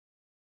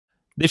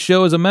This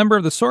show is a member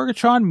of the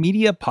Sorgatron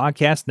Media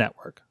Podcast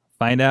Network.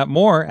 Find out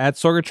more at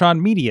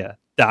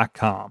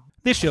sorgatronmedia.com.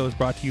 This show is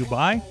brought to you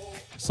by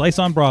Slice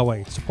on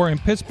Broadway, supporting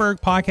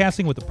Pittsburgh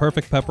podcasting with the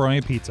perfect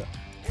pepperoni pizza.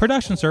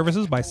 Production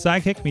services by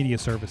Sidekick Media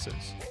Services.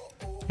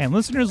 And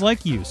listeners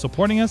like you,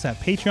 supporting us at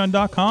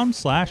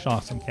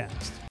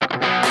patreon.com/awesomecast.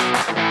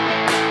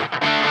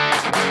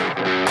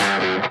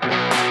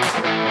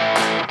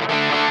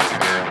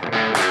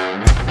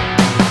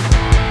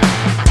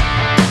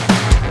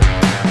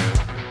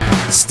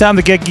 It's time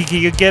to get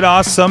geeky, get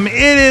awesome. It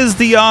is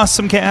the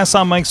AwesomeCast.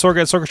 I'm Mike Sorg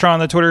at Sorgatron on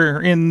the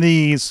Twitter.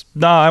 I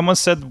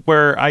almost said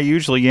where I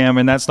usually am,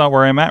 and that's not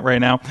where I'm at right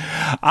now.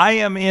 I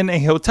am in a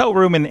hotel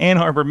room in Ann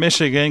Arbor,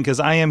 Michigan, because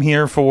I am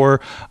here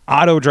for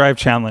Auto Drive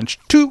Challenge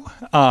 2,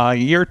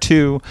 year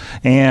 2.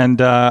 And,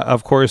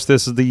 of course,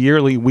 this is the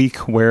yearly week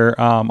where,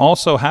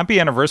 also, happy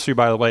anniversary,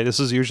 by the way.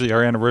 This is usually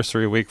our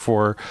anniversary week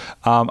for,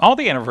 all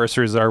the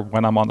anniversaries are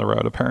when I'm on the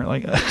road,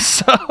 apparently.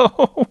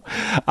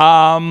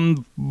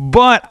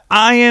 But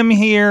I am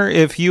here.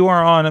 If you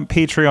are on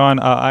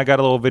Patreon, I got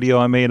a little video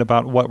I made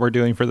about what we're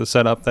doing for the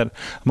setup that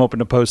I'm hoping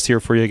to post here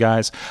for you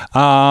guys.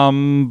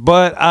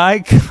 But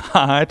I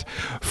got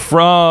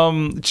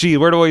from,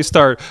 where do we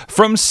start?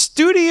 From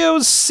Studio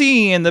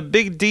C in the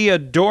Big D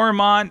of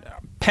Dormont,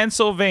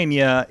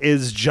 Pennsylvania,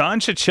 is John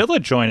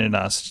Chichilla joining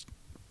us.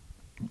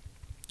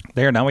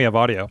 There, now we have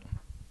audio.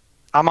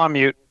 I'm on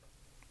mute.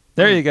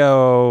 There you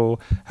go.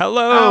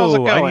 Hello. How's it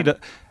going?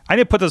 I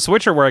need to put the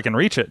switcher where I can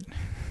reach it.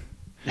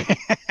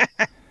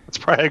 That's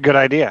probably a good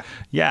idea.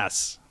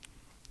 Yes.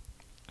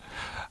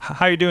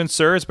 How you doing,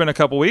 sir? It's been a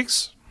couple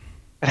weeks.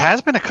 It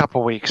has been a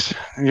couple weeks.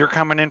 You're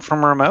coming in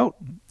from remote.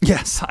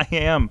 Yes, I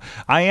am,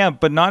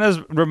 but not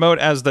as remote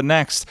as the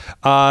next.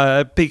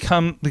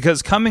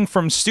 Because coming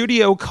from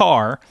Studio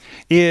Car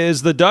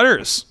is the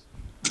Dutters.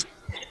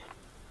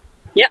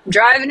 Yep,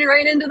 driving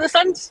right into the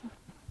sun.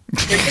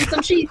 Drinking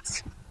some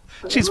sheets.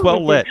 She's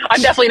well lit.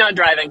 I'm definitely not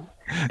driving.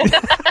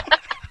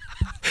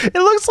 It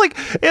looks like,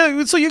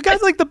 so you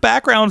got like the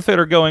background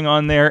fitter going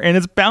on there, and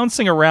it's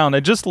bouncing around.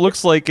 It just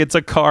looks like it's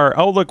a car.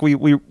 Oh, look, we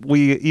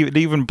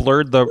even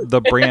blurred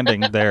the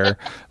branding there.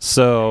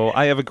 So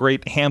I have a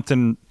great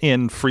Hampton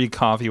Inn free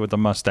coffee with a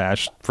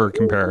mustache for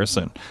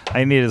comparison.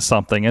 I needed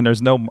something, and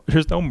there's no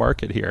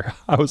market here.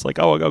 I was like,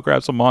 oh, I'll go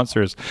grab some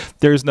Monsters.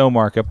 There's no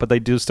market, but they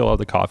do still have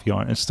the coffee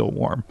on. It's still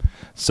warm.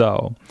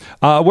 So,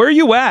 where are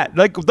you at?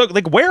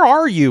 Like where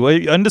are you?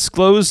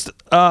 Undisclosed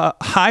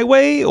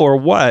highway or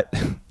what?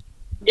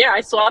 Yeah,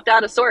 I swapped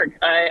out a Sorg.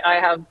 I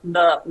have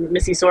the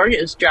Missy Sorg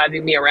is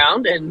driving me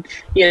around, and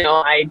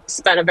I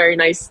spent a very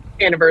nice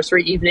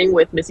anniversary evening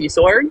with Missy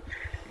Sorg,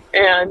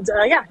 and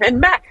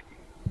and back.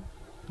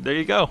 There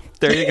you go.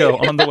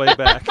 On the way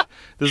back.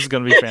 This is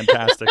going to be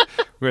fantastic.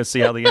 We're going to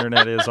see how the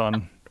internet is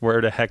on where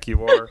the heck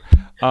you are.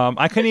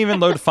 I couldn't even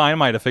load Find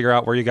My to figure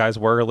out where you guys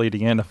were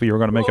leading in if you were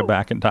going to make it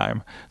back in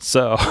time.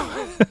 So,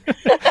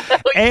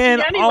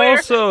 and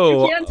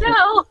also, you can't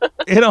tell.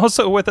 And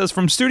also with us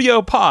from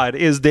Studio Pod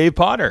is Dave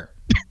Potter.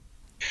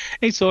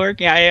 Hey, Sorg.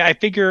 Yeah, I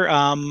figure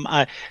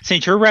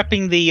since you're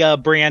repping the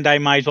brand, I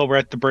might as well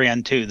rep the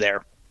brand too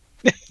there.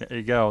 There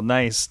you go.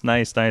 Nice.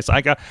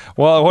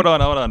 Hold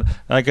on. Hold on.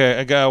 I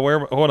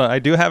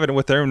do have it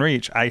within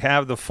reach. I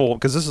have the full,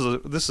 because this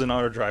is an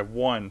Auto Drive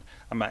 1.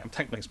 I'm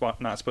technically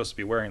not supposed to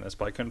be wearing this,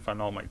 but I couldn't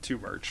find all my 2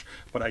 merch.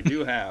 But I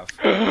do have.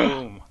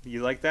 Boom.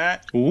 You like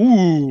that?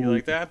 Ooh. You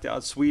like that? The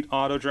sweet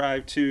Auto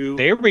Drive 2.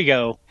 There we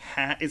go.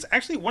 Hat. It's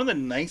actually one of the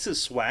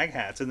nicest swag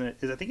hats. I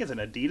think it's an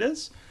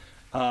Adidas.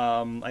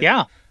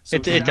 Yeah. So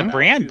it's a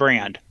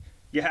brand.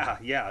 Yeah.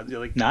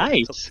 Like,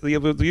 nice.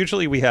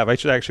 Usually we have. I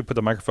should actually put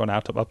the microphone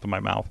up in my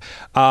mouth.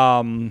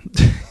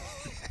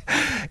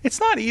 It's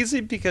not easy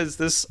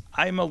because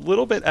I'm a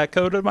little bit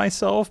echoed to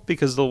myself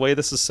because of the way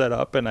this is set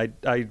up, and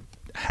I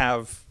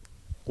have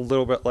a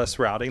little bit less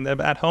routing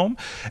than at home.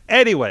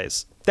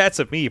 Anyways, that's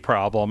a me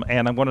problem,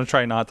 and I'm going to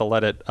try not to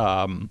let it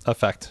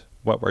affect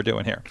what we're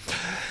doing here.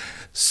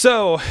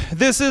 So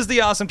this is the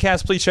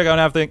AwesomeCast. Please check out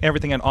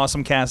everything at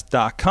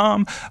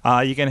AwesomeCast.com.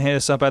 You can hit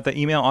us up at the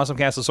email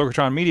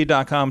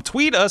AwesomeCast@sorgatronmedia.com.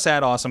 Tweet us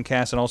at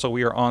AwesomeCast, and also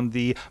we are on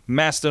the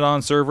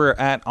Mastodon server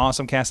at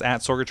AwesomeCast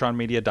at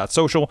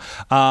sorgatronmedia.social.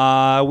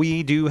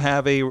 We do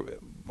have a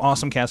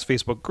AwesomeCast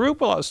Facebook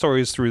group, a lot of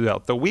stories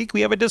throughout the week.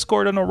 We have a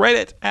Discord and a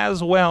Reddit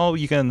as well.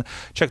 You can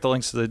check the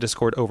links to the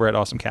Discord over at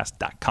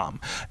awesomecast.com.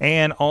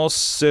 And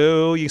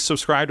also, you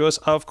subscribe to us,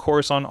 of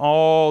course, on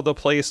all the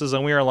places,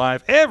 and we are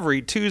live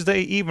every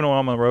Tuesday, even when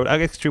I'm on the road. I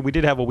guess we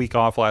did have a week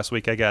off last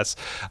week, I guess,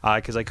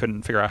 because I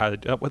couldn't figure out how to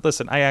do it.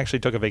 Listen, I actually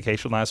took a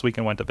vacation last week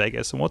and went to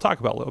Vegas, and we'll talk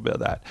about a little bit of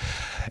that.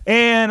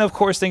 And, of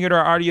course, thank you to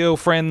our audio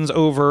partners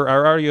over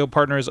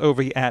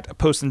at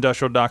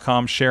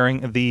postindustrial.com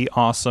sharing the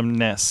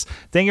awesomeness.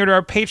 Thank Thank you to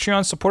our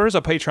Patreon supporters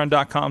at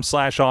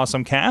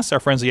patreon.com/awesomecast. Our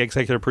friends at the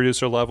executive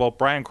producer level,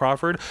 Brian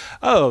Crawford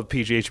of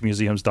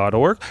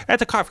pghmuseums.org. At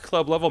the coffee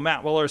club level,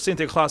 Matt Weller,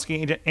 Cynthia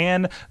Klosky,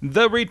 and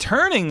the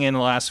returning in the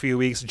last few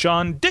weeks,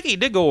 John Diggy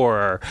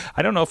Digor.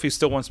 I don't know if he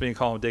still wants me to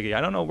call him Diggy.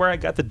 I don't know where I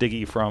got the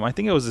Diggy from. I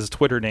think it was his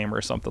Twitter name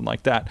or something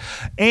like that.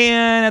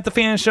 And at the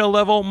fan show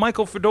level,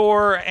 Michael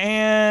Fedor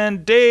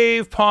and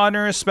Dave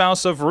Podner,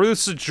 spouse of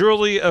Ruth's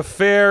Jewelry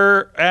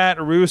Affair at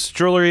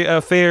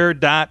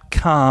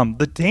ruthsjewelryaffair.com.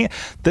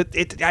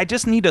 I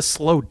just need to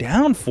slow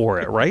down for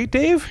it, right,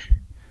 Dave?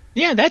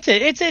 Yeah, that's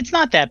it. It's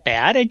not that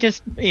bad. I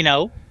just,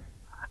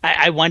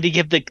 I wanted to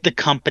give the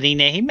company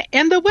name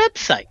and the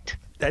website.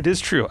 That is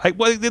true.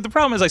 The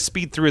problem is I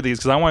speed through these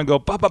because I want to go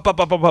ba ba ba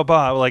ba ba ba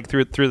ba like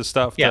through the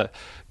stuff to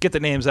get the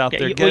names out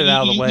there, get it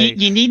out of the way.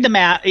 You need the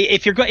mask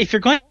if you're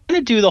going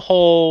to do the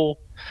whole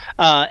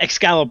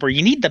Excalibur.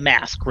 You need the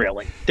mask,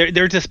 really.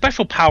 There's a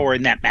special power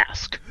in that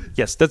mask.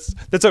 Yes, that's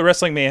a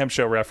Wrestling Mayhem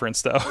show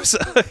reference, though. So,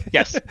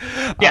 yes.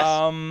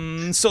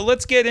 So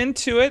let's get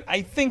into it.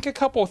 I think a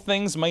couple of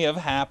things may have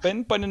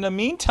happened, but in the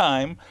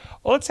meantime,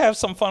 let's have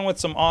some fun with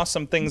some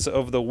awesome things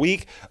of the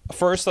week.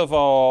 First of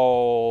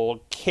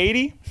all,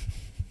 Katie,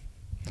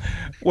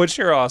 what's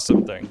your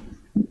awesome thing?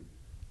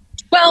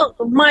 Well,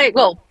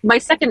 my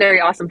secondary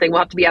awesome thing will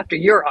have to be after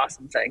your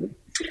awesome thing.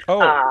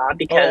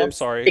 Because I'm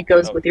sorry. It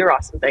goes with your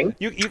awesome thing.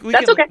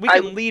 That's okay. We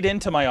can lead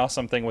into my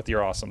awesome thing with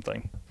your awesome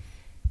thing.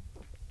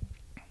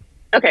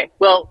 Okay,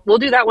 well, we'll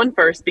do that one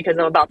first because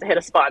I'm about to hit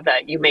a spot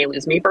that you may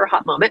lose me for a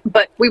hot moment,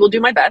 but we will do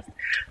my best.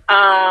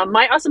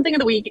 My awesome thing of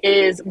the week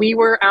is we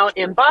were out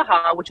in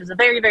Baja, which is a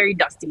very, very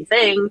dusty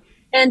thing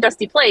and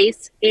dusty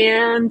place,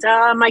 and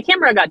my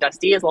camera got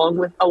dusty along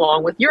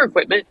with your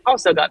equipment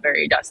also got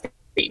very dusty.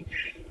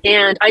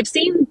 And I've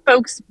seen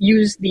folks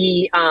use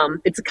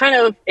it's kind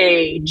of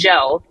a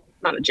gel,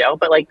 not a gel,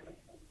 but like, I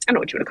don't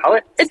know what you want to call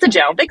it. It's a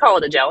gel. They call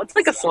it a gel. It's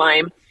like a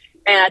slime.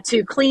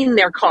 To clean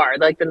their car,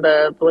 like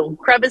the little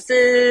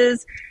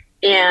crevices.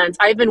 And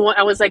I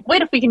was like,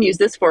 wait, if we can use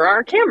this for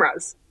our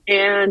cameras.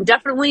 And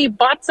definitely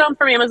bought some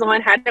from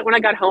Amazon, had it when I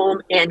got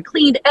home, and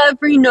cleaned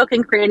every nook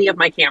and cranny of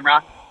my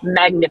camera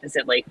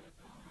magnificently.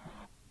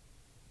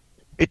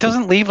 It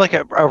doesn't leave like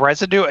a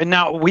residue. And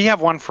now we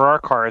have one for our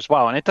car as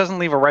well, and it doesn't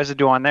leave a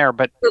residue on there,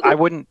 but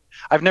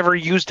I've never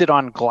used it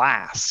on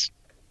glass.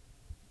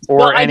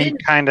 Or any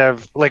kind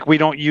of, like, we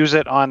don't use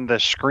it on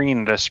the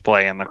screen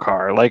display in the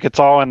car. Like, it's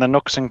all in the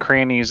nooks and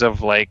crannies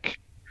of,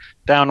 like,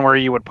 down where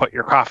you would put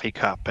your coffee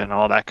cup and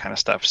all that kind of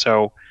stuff.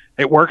 So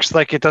it works,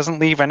 like, it doesn't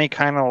leave any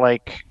kind of,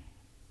 like,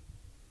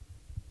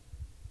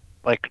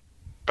 I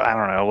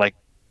don't know, like,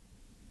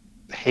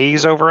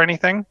 haze over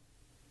anything.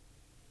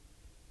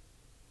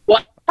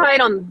 Well, I tried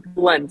on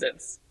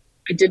lenses.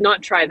 I did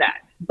not try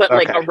that. But,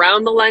 like,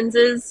 around the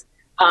lenses...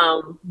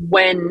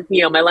 when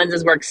my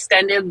lenses were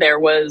extended, there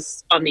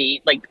was on the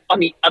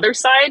other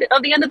side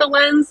of the end of the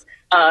lens,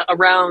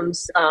 around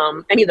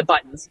any of the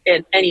buttons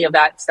and any of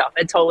that stuff,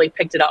 it totally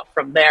picked it up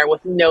from there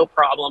with no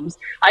problems.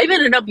 I've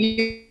ended up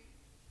using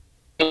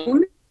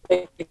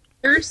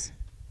pictures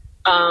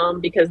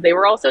because they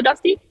were also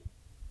dusty.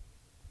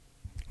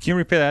 Can you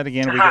repeat that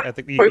again? I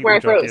think we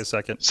dropped you a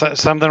second.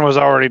 Something was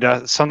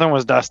something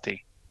was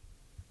dusty.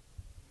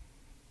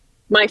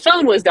 My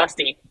phone was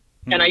dusty.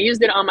 And I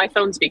used it on my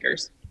phone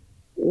speakers.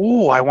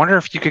 Ooh, I wonder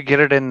if you could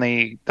get it in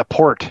the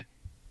port.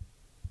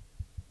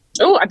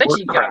 Oh, I bet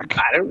you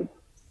could.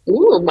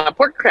 Ooh, my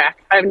port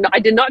crack. I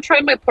did not try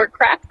my port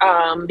crack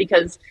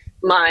because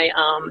my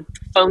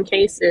phone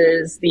case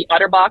is the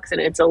OtterBox,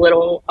 and it's a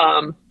little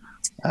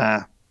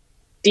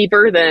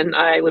deeper than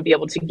I would be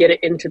able to get it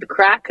into the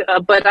crack.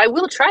 But I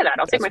will try that.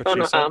 I'll take my phone,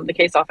 the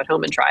case off at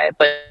home and try it.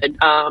 But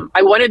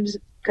I wanted...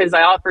 because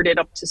I offered it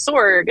up to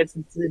Sorg as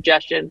a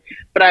suggestion,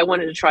 but I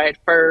wanted to try it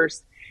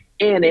first.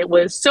 And it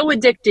was so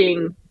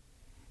addicting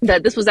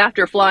that this was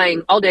after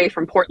flying all day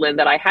from Portland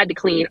that I had to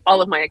clean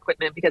all of my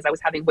equipment because I was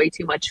having way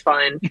too much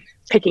fun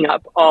picking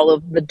up all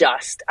of the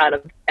dust out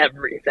of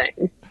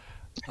everything.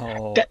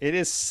 Oh, it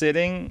is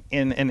sitting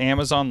in an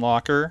Amazon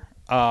locker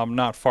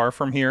not far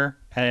from here.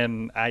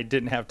 And I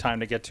didn't have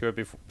time to get to it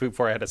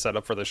before I had to set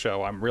up for the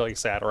show. I'm really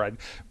sad, or I'd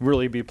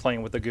really be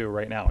playing with the goo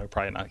right now. I'd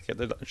probably not get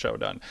the show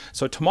done.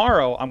 So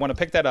tomorrow, I'm going to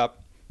pick that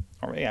up,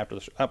 or maybe after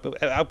the show.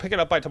 I'll pick it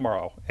up by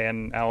tomorrow,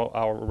 and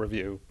I'll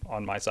review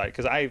on my side.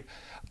 Because I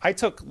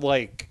took,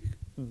 like,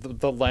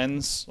 the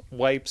lens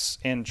wipes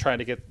and tried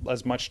to get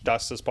as much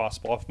dust as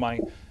possible off my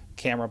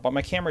camera. But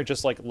my camera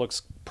just, like,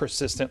 looks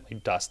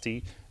persistently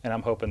dusty, and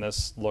I'm hoping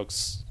this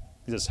helps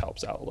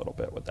out a little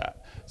bit with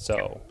that.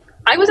 So...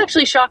 I was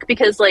actually shocked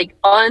because, like,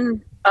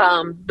 on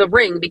the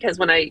ring, because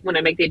when I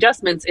make the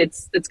adjustments,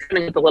 it's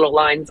kind of the little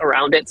lines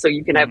around it so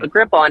you can have a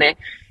grip on it.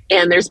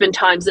 And there's been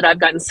times that I've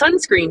gotten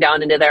sunscreen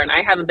down into there and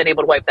I haven't been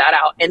able to wipe that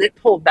out. And it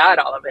pulled that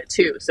out of it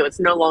too. So it's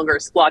no longer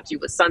splotchy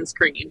with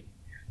sunscreen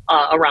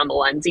around the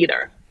lens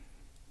either.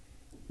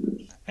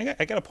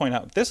 I got to point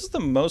out, this is the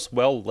most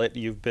well lit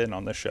you've been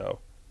on the show.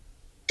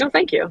 Oh,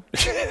 thank you.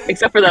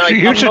 Except for that, like,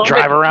 you should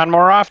drive around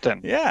more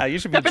often. Yeah, you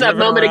should be. Except for that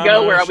moment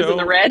ago where I was in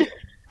the red.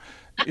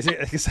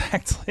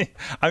 Exactly.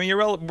 I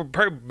mean,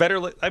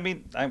 better. I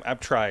mean, I've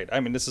tried. I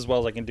mean, this is as well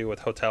as I can do with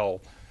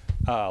hotel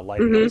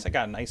lighting. At least I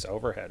got a nice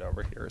overhead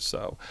over here.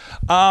 So,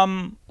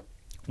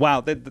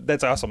 wow,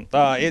 that's awesome.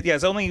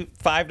 It's only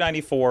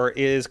 $5.94. It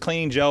is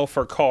cleaning gel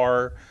for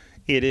car.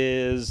 It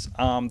is.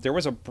 There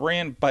was a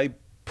brand by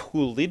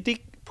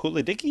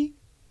Pulidiki.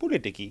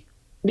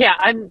 Yeah,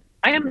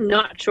 I am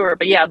not sure,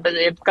 but yeah, but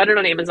I've got it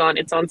on Amazon.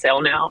 It's on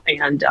sale now,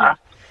 and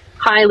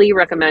highly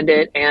recommend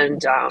it.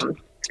 And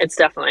it's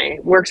definitely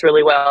works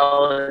really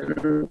well.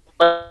 And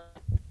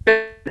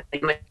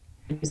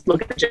just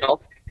look at the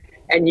gel,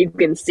 and you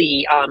can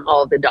see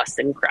all the dust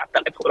and crap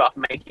that I pulled off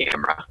my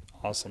camera.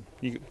 Awesome.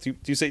 Do you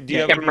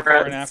have a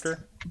before and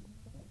after?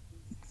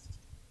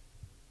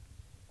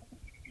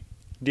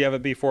 Do you have a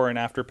before and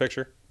after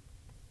picture?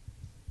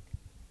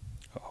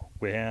 Oh,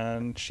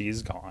 when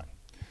she's gone.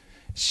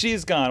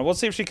 She's gone. We'll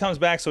see if she comes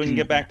back so we can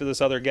get back to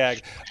this other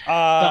gag.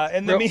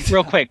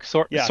 Real quick,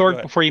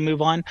 Sorg, before you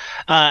move on.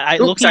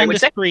 Looking on the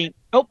screen.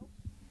 Oh,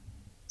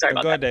 sorry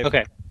about go ahead, that. Dave.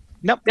 Okay.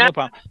 Nope, no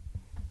problem.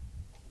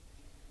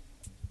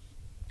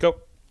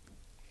 Go.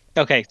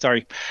 Okay,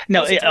 sorry.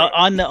 No,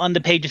 on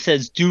the page it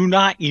says, "Do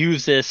not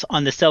use this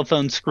on the cell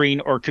phone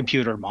screen or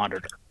computer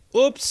monitor."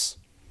 Oops.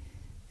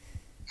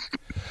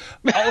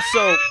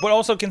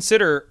 Also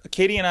consider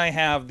Katie and I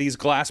have these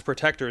glass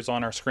protectors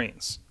on our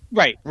screens.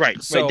 Right.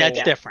 So,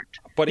 that's different.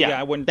 But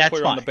I wouldn't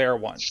put it on the bare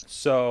one.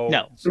 So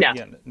No.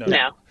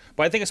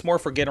 But I think it's more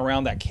for getting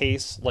around that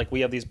case. Like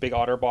we have these big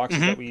otter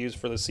boxes that we use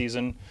for the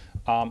season.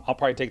 I'll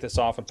probably take this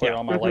off and put it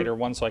on my lighter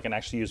one so I can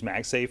actually use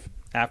MagSafe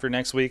after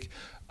next week,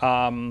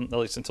 at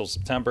least until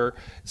September.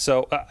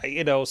 So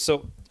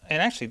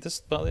and actually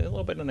this a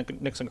little bit in the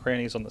nicks and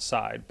crannies on the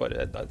side, but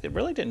it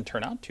really didn't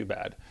turn out too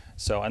bad.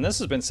 So, and this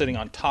has been sitting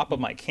on top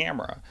of my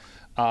camera.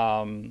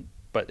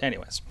 But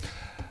anyways,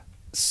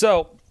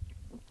 so.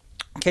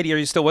 Katie, are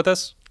you still with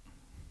us?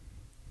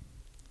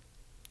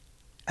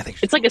 I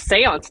think It's like a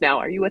seance now.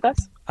 Are you with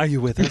us? Are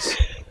you with us?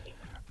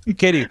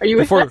 Katie, Are you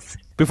with us?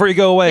 Before you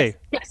go away,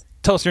 Yes.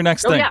 tell us your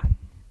next thing. Yeah.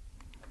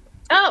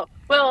 Oh,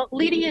 well,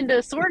 leading into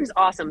Sorg's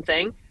awesome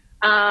thing,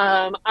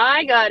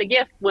 I got a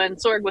gift when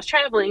Sorg was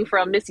traveling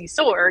from Missy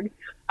Sorg.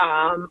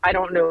 I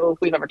don't know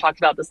if we've ever talked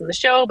about this in the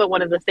show, but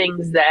one of the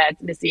things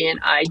that Missy and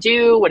I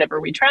do whenever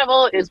we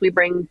travel is we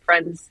bring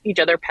each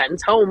other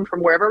pens home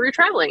from wherever we're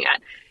traveling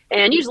at.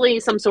 And usually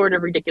some sort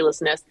of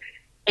ridiculousness.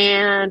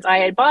 And I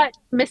had bought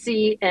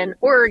Missy an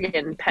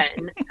Oregon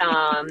pen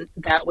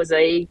that was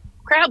a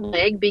crab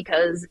leg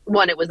because,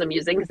 one, it was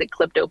amusing because it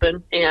clipped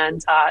open,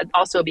 and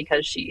also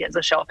because she has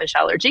a shellfish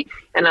allergy,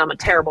 and I'm a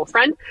terrible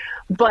friend.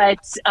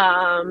 But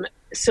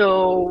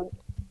so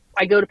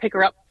I go to pick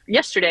her up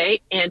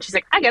yesterday, and she's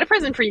like, I got a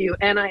present for you.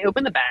 And I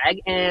open the bag,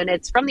 and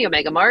it's from the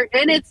Omega Mart,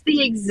 and it's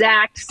the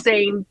exact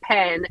same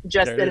pen,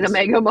 just in an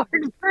Omega Mart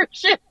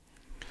version.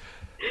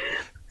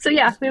 So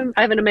yeah,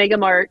 I have an Omega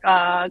Mart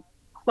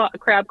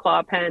crab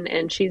claw pen,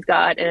 and she's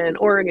got an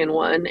Oregon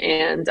one,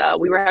 and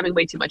we were having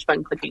way too much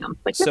fun clicking them.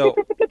 So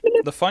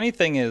the funny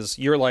thing is,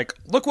 you're like,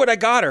 look what I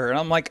got her. And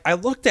I'm like, I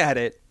looked at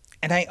it,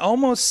 and I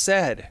almost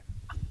said,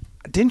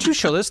 didn't you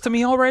show this to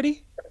me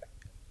already?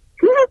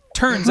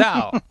 Turns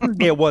out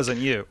it wasn't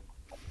you.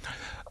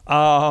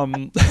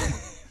 Also,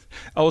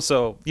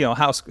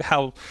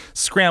 how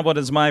scrambled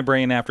is my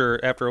brain after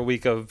a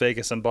week of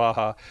Vegas and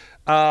Baja.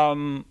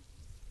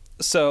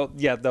 So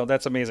yeah, no,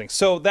 that's amazing.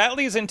 So that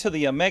leads into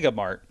the Omega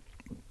Mart,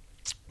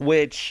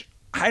 which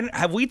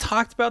have we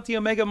talked about the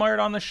Omega Mart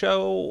on the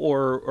show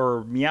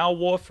or Meow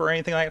Wolf or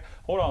anything like that?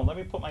 Hold on, let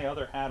me put my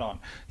other hat on.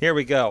 Here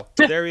we go.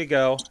 There we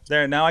go.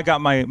 There, now I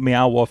got my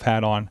Meow Wolf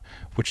hat on,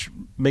 which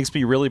makes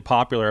me really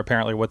popular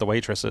apparently with the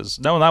waitresses.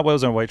 No, that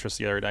wasn't a waitress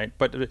the other night,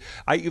 but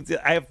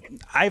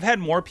I've had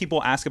more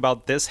people ask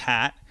about this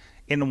hat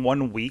in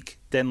 1 week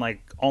than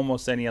like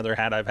almost any other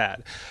hat I've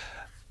had.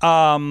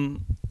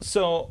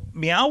 So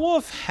Meow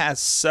Wolf has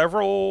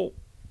several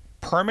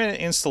permanent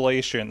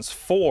installations,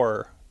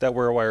 4 that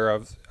we're aware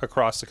of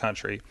across the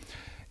country.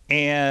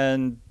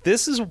 And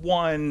this is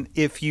one,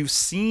 if you've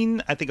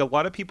seen, I think a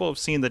lot of people have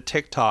seen the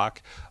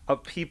TikTok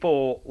of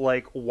people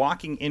like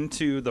walking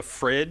into the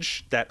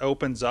fridge that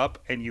opens up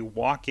and you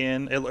walk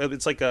in.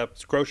 It's like a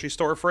grocery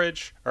store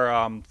fridge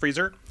or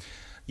freezer.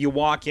 You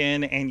walk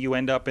in and you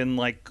end up in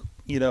like,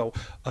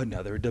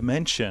 another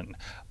dimension.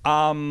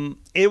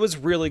 It was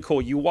really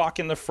cool. You walk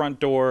in the front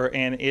door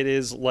and it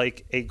is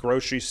like a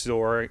grocery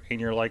store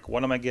and you're like,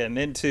 what am I getting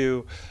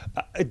into?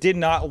 I did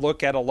not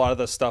look at a lot of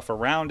the stuff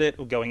around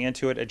it going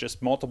into it. It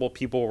just multiple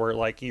people were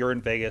like, you're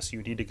in Vegas,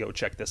 you need to go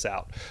check this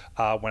out.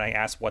 When I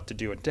asked what to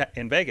do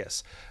in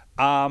Vegas.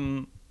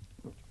 So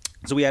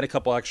we had a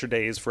couple extra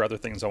days for other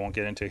things I won't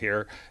get into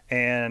here.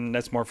 And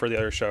that's more for the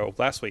other show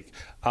last week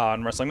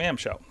on Wrestling Mayhem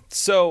Show.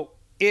 So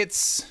it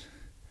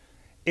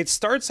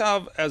starts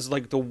out as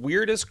like the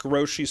weirdest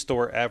grocery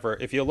store ever.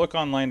 If you look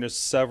online, there's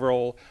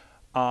several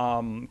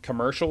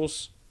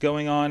commercials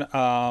going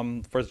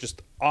on for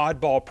just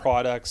oddball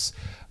products.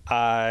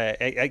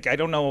 I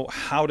don't know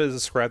how to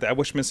describe that. I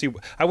wish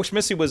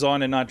Missy was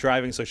on and not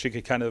driving, so she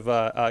could kind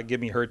of give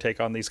me her take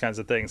on these kinds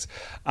of things.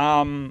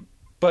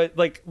 But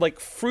like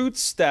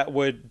fruits that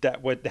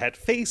had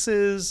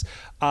faces,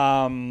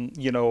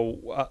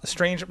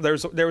 strange.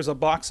 There was a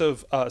box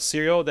of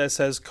cereal that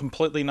says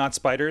completely not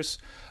spiders.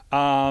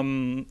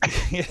 Things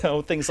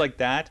like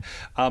that.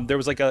 There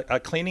was like a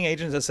cleaning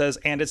agent that says,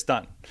 and it's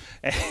done.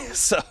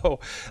 So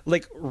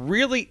like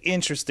really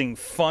interesting,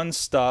 fun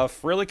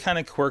stuff, really kind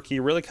of quirky,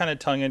 really kind of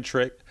tongue in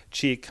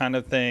cheek kind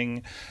of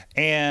thing,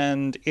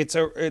 and it's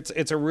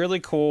a really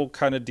cool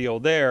kind of deal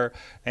there.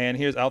 And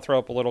I'll throw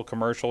up a little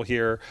commercial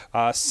here.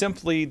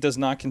 Simply does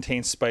not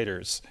contain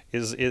spiders.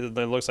 It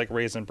looks like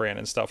Raisin Bran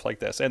and stuff like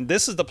this. And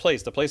this is the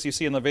place you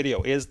see in the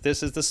video is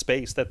the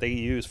space that they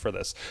use for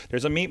this.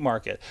 There's a meat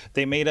market.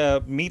 They made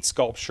a meat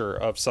sculpture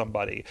of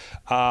somebody.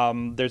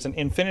 There's an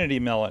infinity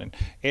melon.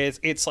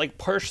 It's like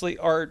partially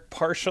art,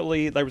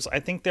 partially there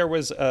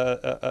was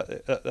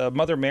a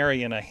Mother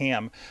Mary and a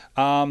ham.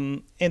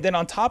 And then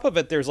on top of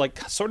it, there's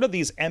like sort of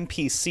these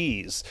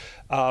NPCs.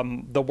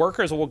 The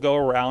workers will go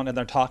around and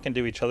they're talking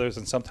to each other,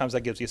 and sometimes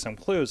that gives you some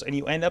clues, and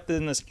you end up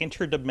in this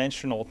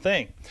interdimensional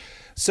thing.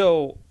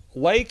 So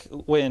like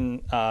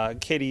when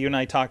Katie, you and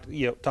I talked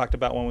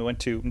about when we went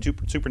to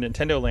Super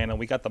Nintendo Land and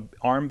we got the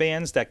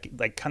armbands that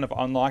like kind of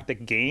unlocked a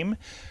game.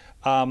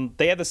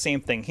 They had the same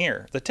thing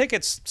here. The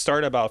tickets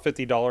start about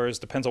 $50,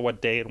 depends on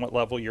what day and what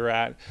level you're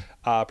at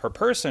per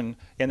person.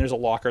 And there's a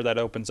locker that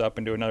opens up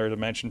into another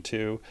dimension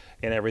too,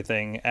 and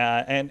everything.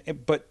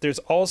 But there's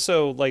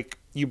also like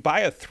you buy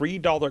a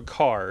 $3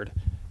 card,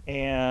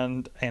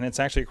 and it's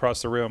actually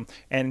across the room,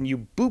 and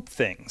you boop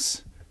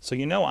things. So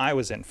I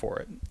was in for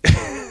it.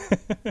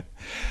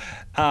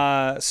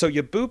 So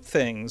you boop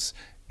things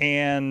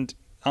and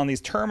on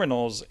these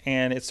terminals,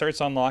 and it starts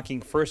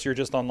unlocking. First, you're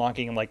just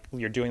unlocking like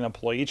you're doing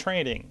employee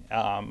training,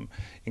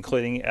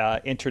 including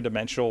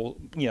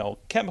interdimensional,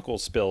 chemical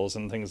spills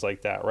and things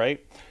like that,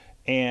 right?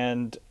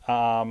 And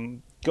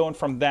going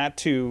from that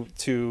to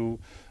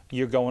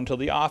you're going to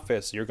the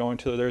office.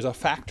 There's a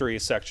factory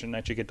section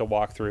that you get to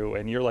walk through,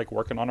 and you're like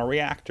working on a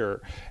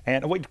reactor.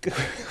 And wait,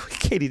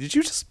 Katie, did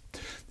you just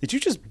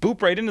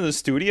boop right into the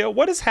studio?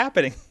 What is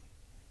happening?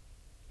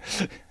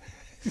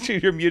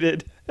 You're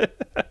muted.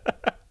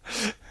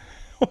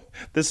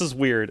 This is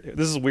weird.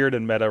 This is weird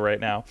and meta right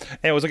now.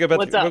 And it was like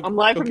what's up? I'm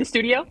live from the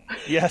studio.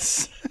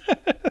 Yes.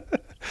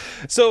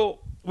 So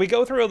we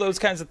go through all those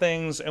kinds of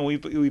things, and we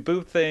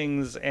boot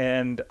things,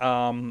 and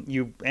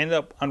you end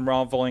up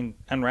unraveling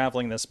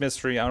this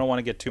mystery. I don't want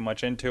to get too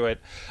much into it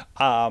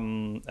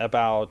and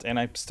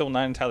I'm still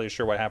not entirely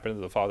sure what happened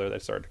to the father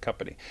that started the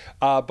company.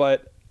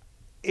 But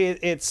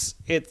it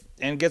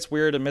gets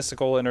weird and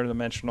mystical,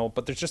 interdimensional,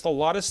 but there's just a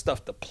lot of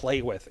stuff to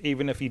play with,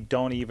 even if you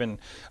don't even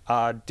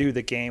do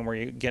the game where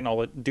you're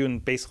doing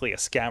basically a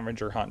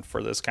scavenger hunt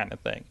for this kind of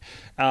thing.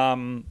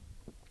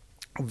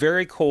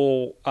 Very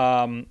cool.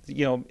 And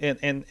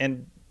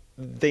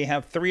they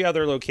have 3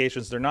 other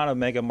locations. They're not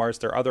Omega Marts.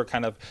 They're other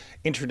kind of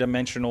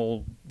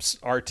interdimensional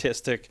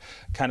artistic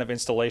kind of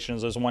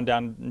installations. There's one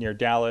down near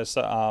Dallas.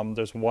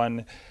 There's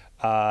one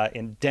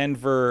in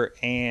Denver,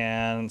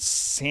 and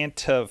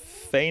Santa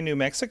Fe, New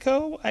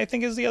Mexico, I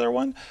think is the other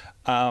one.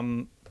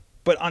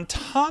 But on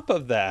top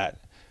of that,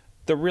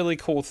 the really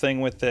cool thing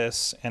with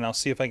this, and I'll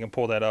see if I can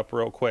pull that up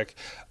real quick.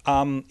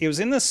 It was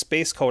in this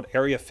space called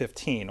Area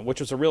 15, which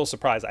was a real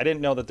surprise. I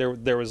didn't know that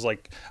there was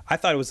I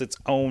thought it was its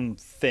own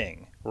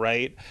thing,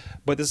 right?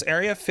 But this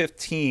Area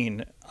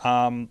 15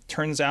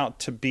 turns out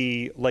to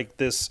be like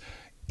this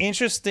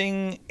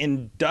interesting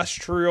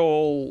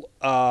industrial,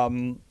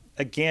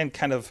 again,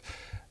 kind of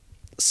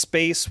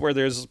space where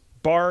there's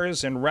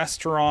bars and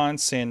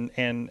restaurants, and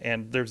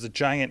there's a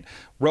giant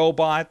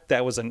robot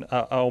that was an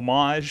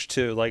homage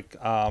to what's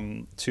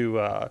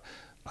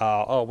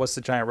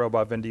the giant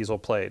robot Vin Diesel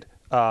played,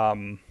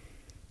 and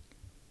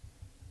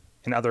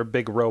other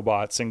big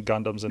robots and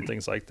Gundams and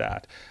things like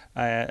that.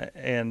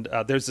 And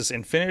there's this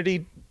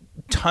infinity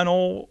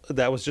tunnel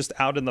that was just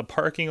out in the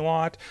parking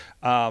lot.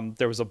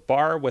 There was a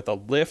bar with a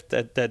lift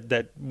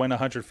that went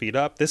 100 feet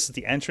up. This is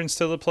the entrance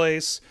to the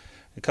place.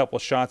 A couple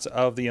of shots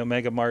of the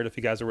Omega Mart if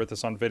you guys are with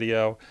us on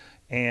video.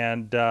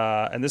 And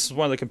this is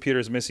one of the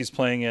computers Missy's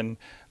playing in,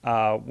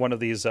 one of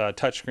these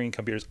touchscreen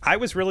computers. I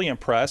was really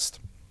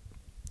impressed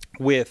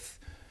with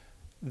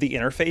the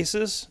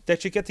interfaces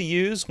that you get to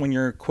use when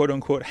you're quote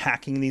unquote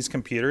hacking these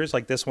computers.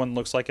 Like this one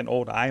looks like an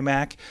old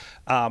iMac,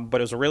 but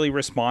it was really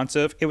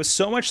responsive. It was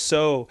so much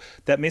so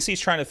that Missy's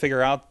trying to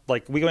figure out,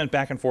 like we went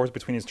back and forth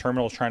between these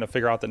terminals trying to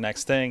figure out the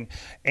next thing.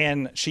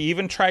 And she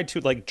even tried to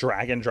like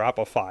drag and drop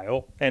a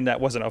file, and that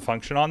wasn't a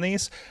function on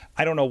these.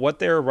 I don't know what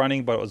they were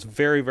running, but it was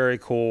very, very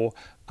cool.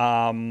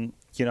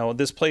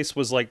 This place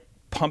was like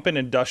pumping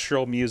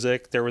industrial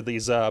music. There were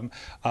these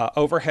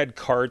overhead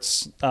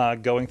carts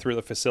going through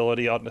the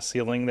facility on the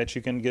ceiling that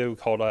you can do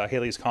called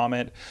Haley's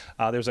Comet.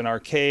 There's an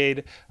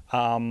arcade.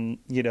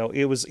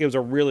 It was a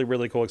really,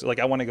 really cool. Like,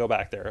 I want to go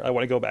back there. I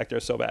want to go back there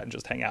so bad and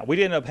just hang out. We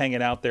did end up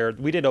hanging out there.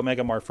 We did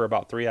Omega Mart for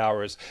about 3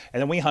 hours, and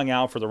then we hung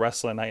out for the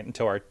rest of the night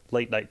until our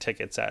late night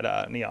tickets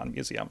at Neon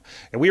Museum.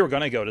 And we were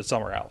going to go to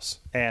somewhere else,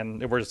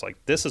 and we're just like,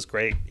 this is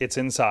great. It's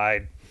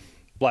inside.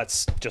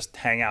 Let's just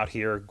hang out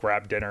here,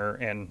 grab dinner,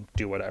 and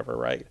do whatever,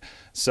 right?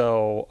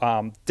 So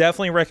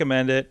definitely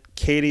recommend it.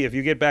 Katie, if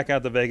you get back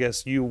out to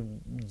Vegas,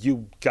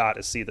 you got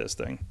to see this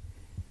thing.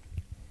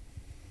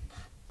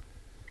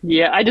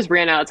 Yeah, I just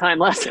ran out of time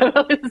last time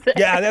I was there.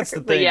 Yeah, that's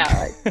the thing.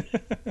 Yeah,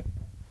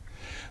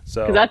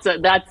 so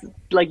because that's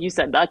like you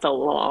said, that's a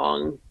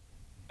long,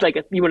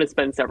 you want to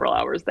spend several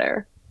hours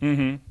there.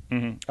 Mm-hmm.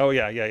 Mm-hmm. Oh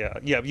yeah.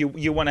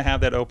 You want to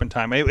have that open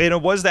time.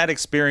 It was that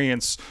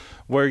experience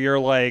where you're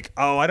like,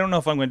 oh, I don't know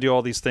if I'm going to do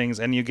all these things,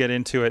 and you get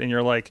into it, and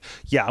you're like,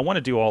 yeah, I want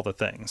to do all the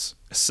things.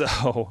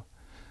 So,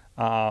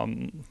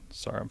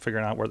 sorry, I'm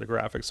figuring out where the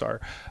graphics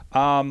are.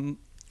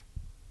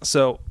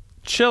 So,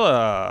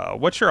 Chilla,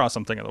 what's your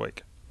awesome thing of the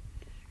week?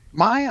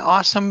 My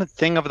awesome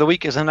thing of the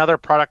week is another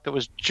product that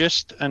was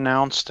just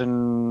announced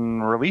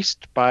and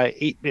released by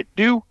 8-Bit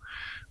Do.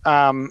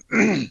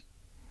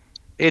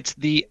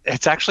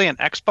 It's actually an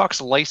Xbox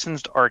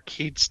licensed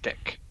arcade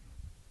stick.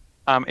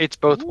 It's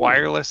both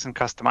wireless and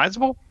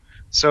customizable,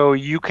 so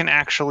you can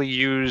actually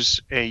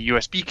use a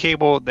USB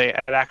cable. It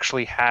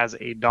actually has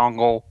a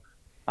dongle.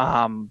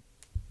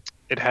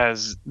 It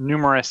has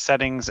numerous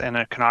settings, and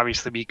it can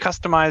obviously be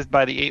customized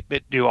by the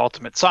 8-Bit Do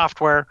Ultimate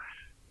software.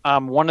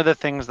 One of the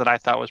things that I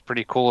thought was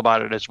pretty cool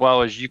about it as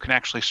well is you can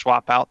actually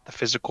swap out the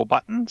physical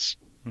buttons.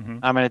 Mm-hmm.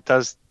 And it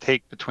does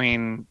take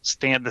between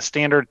the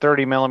standard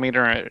 30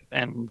 millimeter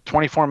and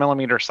 24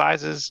 millimeter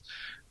sizes.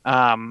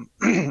 And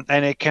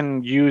it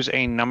can use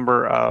a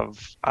number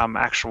of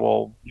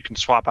you can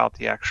swap out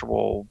the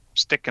actual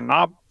stick and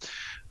knob.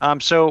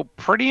 So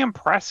pretty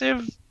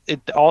impressive.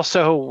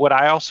 What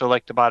I also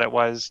liked about it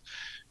was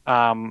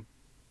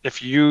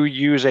if you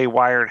use a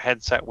wired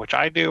headset, which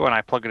I do, and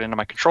I plug it into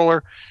my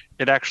controller,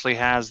 it actually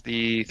has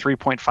the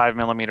 3.5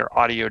 millimeter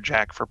audio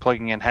jack for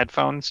plugging in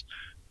headphones.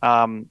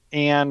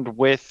 And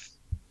with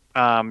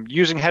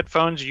using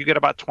headphones, you get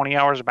about 20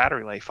 hours of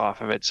battery life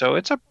off of it. So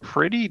it's a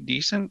pretty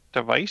decent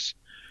device.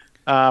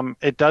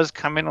 It does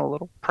come in a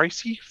little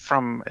pricey.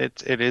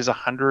 It is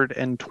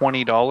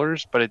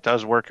 $120, but it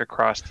does work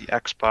across the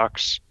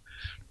Xbox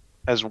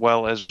as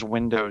well as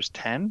Windows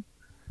 10.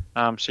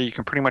 So you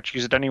can pretty much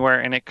use it anywhere,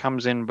 and it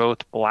comes in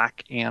both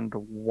black and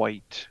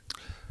white,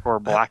 or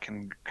black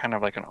and kind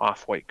of like an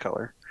off-white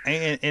color.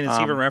 And it's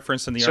even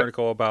referenced in the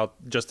article about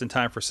just in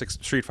time for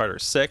Street Fighter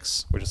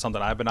 6, which is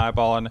something I've been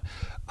eyeballing.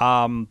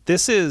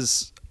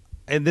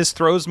 This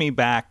throws me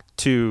back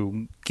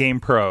to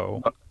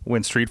GamePro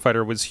when Street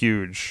Fighter was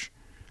huge,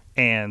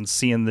 and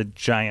seeing the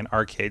giant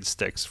arcade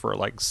sticks for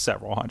like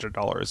several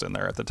 $100s in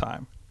there at the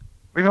time.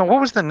 Even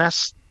what was the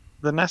NES?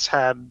 The NES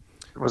had,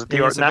 was it the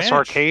NES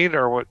Arcade,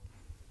 or what?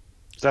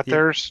 Is that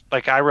theirs?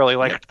 Like, I really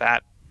liked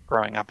that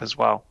growing up as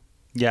well.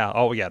 Yeah.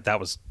 Oh, yeah. That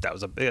was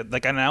a bit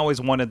like, and I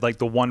always wanted like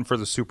the one for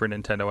the Super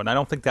Nintendo, and I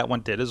don't think that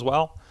one did as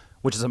well,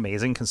 which is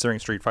amazing considering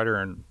Street Fighter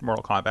and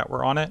Mortal Kombat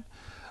were on it.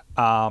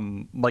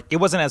 Like, it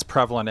wasn't as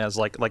prevalent as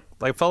like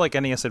I felt like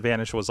NES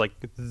Advantage was like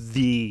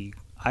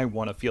I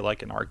want to feel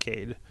like an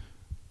arcade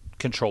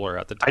controller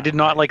at the time. I did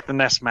not like the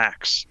NES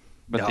Max,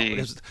 but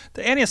the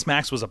NES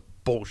Max was a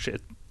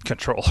bullshit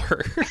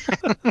controller.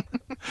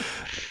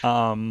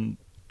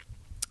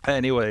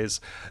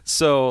 Anyways,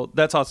 so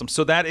that's awesome.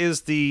 So that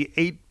is the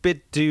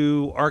 8-Bit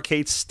Do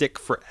arcade stick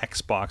for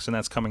Xbox, and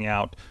that's coming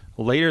out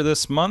later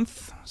this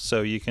month.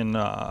 So you can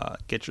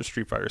get your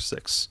Street Fighter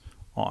 6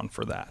 on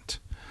for that.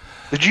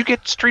 Did you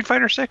get Street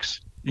Fighter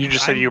 6? You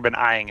just said you've been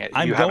eyeing it.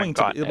 I'm going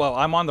to. Well,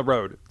 I'm on the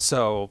road,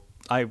 so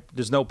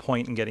there's no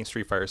point in getting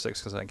Street Fighter 6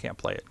 because I can't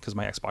play it because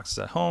my Xbox is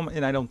at home,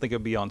 and I don't think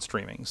it'll be on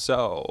streaming.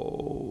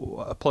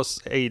 So plus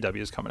AEW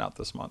is coming out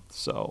this month,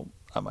 so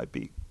I might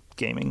be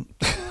gaming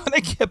when I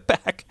get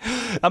back.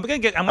 I'm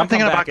thinking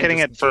about getting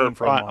it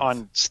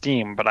on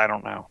Steam, but I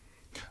don't know.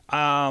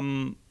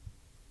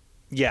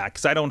 Yeah,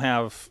 because I don't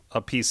have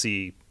a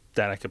PC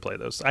that I could play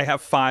those. I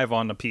have 5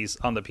 on the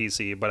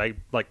PC, but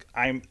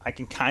I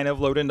can kind of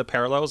load into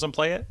Parallels and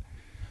play it,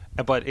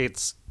 but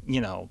it's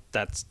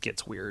that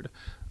gets weird.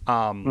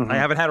 I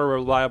haven't had a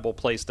reliable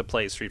place to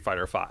play Street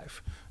Fighter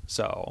 5,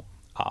 so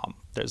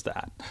there's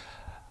that.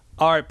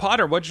 All right,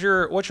 Potter, what's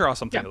your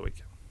awesome thing of the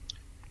week?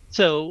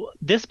 So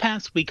this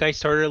past week, I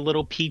started a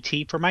little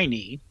PT for my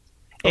knee,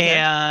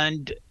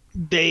 and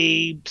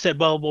they said,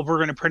 well, we're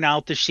going to print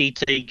out the sheet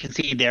so you can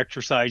see the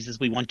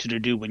exercises we want you to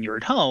do when you're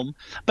at home.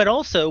 But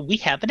also, we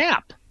have an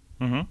app.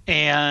 Mm-hmm.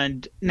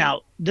 And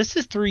now, this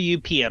is through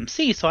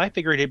UPMC, so I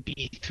figured it'd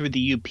be through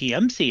the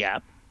UPMC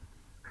app.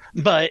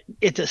 But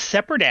it's a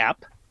separate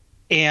app,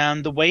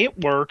 and the way it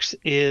works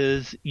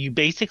is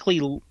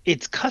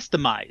it's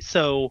customized.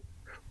 So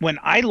when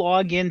I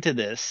log into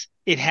this,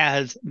 it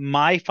has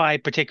my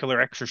 5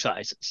 particular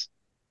exercises.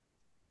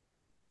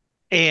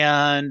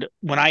 And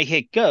when I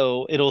hit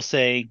go, it'll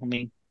say,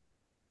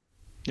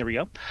 there we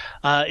go.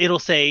 It'll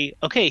say,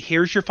 okay,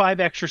 here's your 5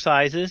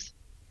 exercises.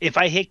 If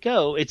I hit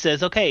go, it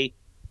says, okay,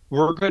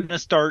 we're going to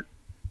start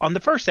on the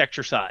first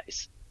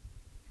exercise.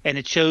 And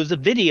it shows a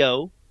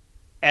video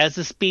as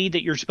the speed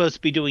that you're supposed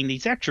to be doing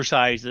these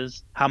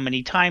exercises, how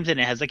many times, and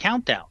it has a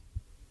countdown.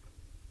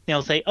 And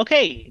it'll say,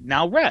 okay,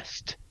 now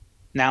rest.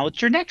 Now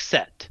it's your next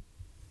set.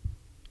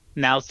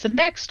 Now it's the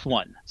next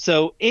one.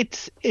 So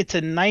it's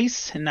a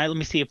nice, and now let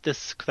me see if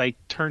this, because I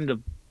turned the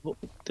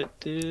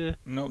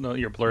No,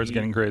 your blur's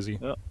getting crazy.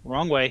 oh,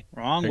 wrong way.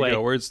 There you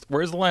go.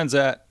 Where's the lens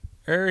at?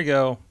 There you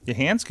go. Your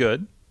hand's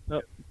good.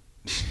 No,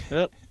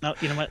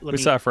 you know what? We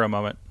saw it for a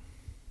moment.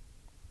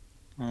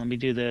 Let me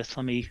do this.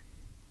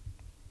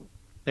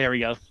 There we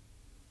go.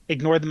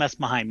 Ignore the mess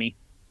behind me.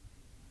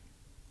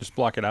 Just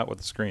block it out with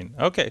the screen.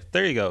 Okay,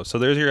 there you go. So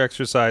there's your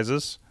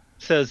exercises.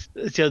 So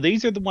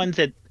these are the ones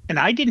that, and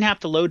I didn't have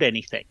to load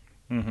anything.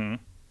 Mm-hmm.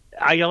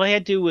 All I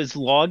had to do was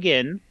log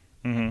in,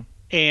 Mm-hmm.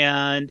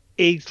 and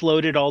it's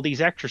loaded all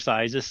these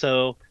exercises.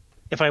 So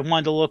if I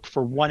wanted to look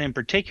for one in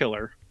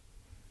particular,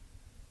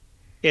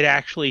 it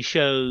actually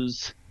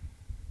shows.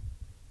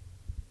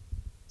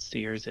 Let's see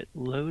here, is it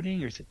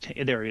loading or is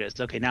it? There it is.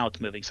 Okay, now it's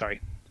moving.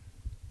 Sorry.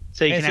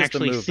 So you And can it's just the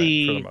actually movement,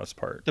 see for the most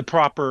part. the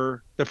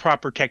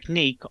proper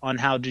technique on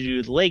how to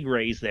do the leg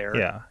raise there.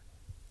 Yeah.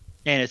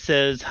 And it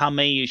says how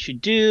many you should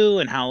do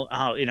and how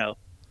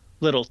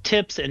little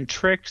tips and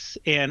tricks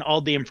and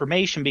all the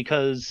information,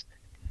 because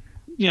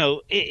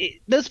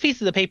those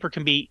pieces of paper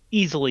can be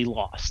easily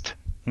lost.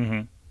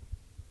 Mm-hmm.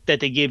 That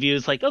they give you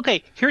is like,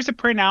 okay, here's a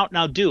printout,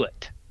 now do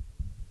it.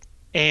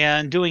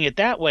 And doing it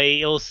that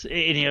way,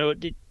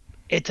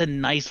 it's a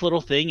nice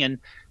little thing. And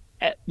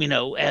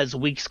as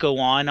weeks go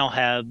on, I'll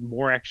have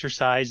more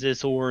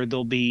exercises, or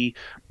there'll be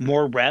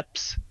more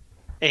reps,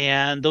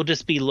 and they'll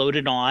just be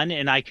loaded on,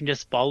 and I can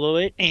just follow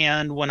it.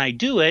 And when I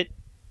do it,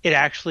 it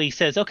actually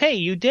says, okay,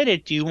 you did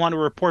it. Do you want to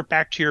report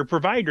back to your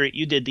provider that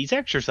you did these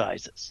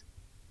exercises?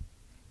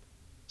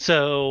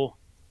 So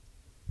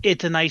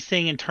it's a nice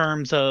thing in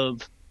terms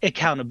of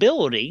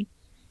accountability,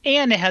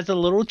 and it has a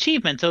little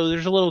achievement. So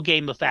there's a little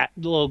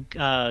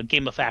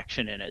gamification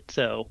in it.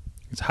 So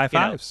It's high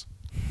fives.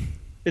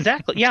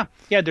 exactly. Yeah.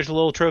 There's a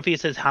little trophy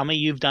that says how many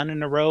you've done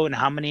in a row and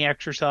how many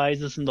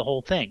exercises and the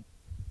whole thing.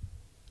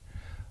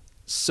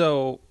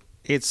 So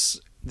it's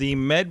the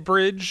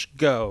MedBridge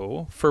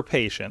Go for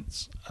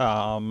patients.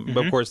 But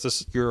of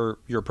course, your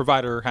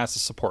provider has to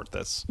support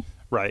this,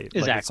 right?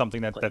 Exactly. Like it's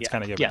something that's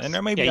kind of given. Yes. And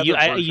there may be you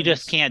other just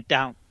versions. can't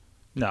down.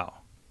 No.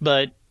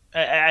 But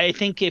I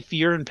think if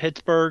you're in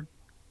Pittsburgh,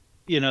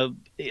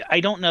 I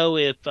don't know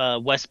if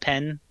West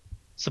Penn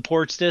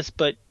supports this,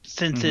 but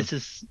since this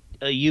is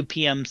a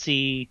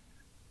UPMC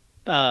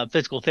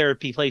physical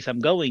therapy place I'm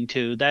going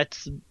to,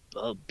 that's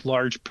a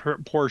large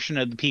portion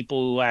of the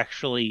people who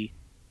actually,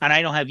 and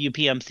I don't have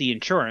UPMC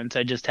insurance,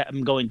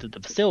 I'm going to the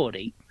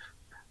facility.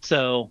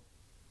 So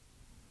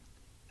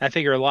I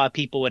figure a lot of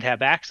people would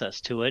have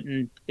access to it,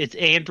 and it's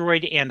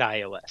Android and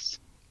iOS.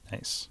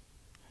 Nice.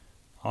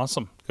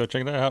 Awesome. Go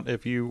check that out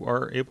if you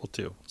are able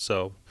to.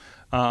 So,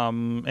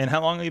 and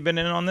how long have you been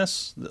in on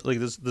this? Like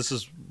this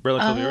is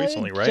relatively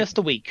recently, right? Just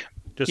a week.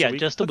 Just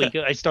a Okay. week.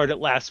 I started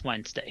last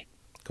Wednesday.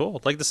 Cool.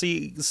 I'd like to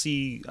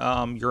see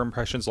your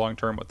impressions long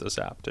term with this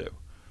app too.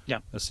 Yeah.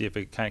 Let's see if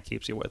it kind of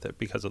keeps you with it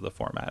because of the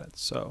format.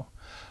 So,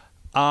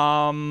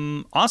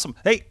 awesome.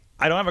 Hey,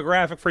 I don't have a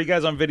graphic for you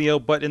guys on video,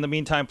 but in the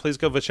meantime, please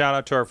give a shout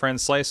out to our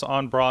friend Slice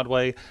on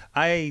Broadway.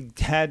 I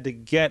had to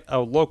get a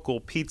local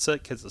pizza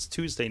because it's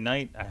Tuesday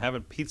night. I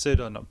haven't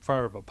pizzaed in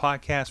front of a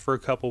podcast for a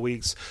couple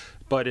weeks,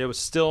 but it was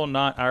still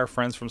not our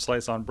friends from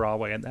Slice on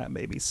Broadway, and that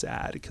made me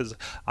sad because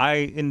I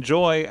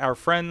enjoy our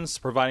friends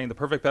providing the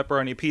perfect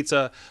pepperoni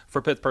pizza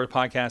for Pittsburgh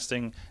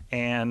podcasting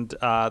and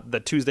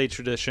the Tuesday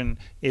tradition,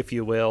 if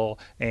you will,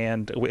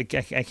 and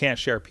I can't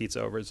share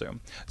pizza over Zoom.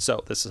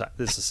 So this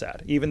is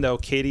sad. Even though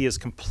Katie is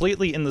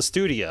completely in the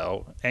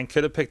studio and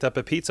could have picked up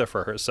a pizza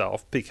for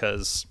herself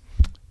because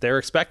they're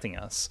expecting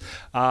us.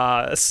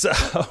 But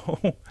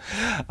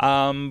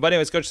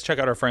anyways, go just check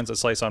out our friends at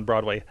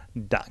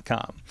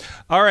sliceonbroadway.com.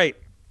 All right.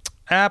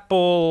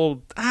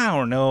 Apple, I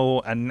don't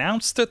know,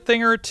 announced a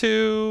thing or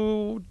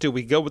two. Do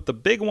we go with the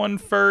big one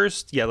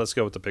first? Yeah, let's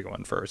go with the big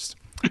one first.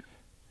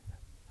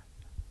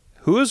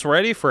 Who's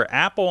ready for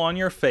Apple on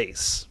your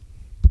face?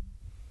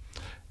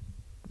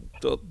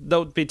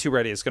 Don't be too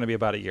ready. It's going to be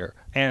about a year,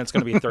 and it's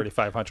going to be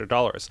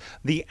 $3,500.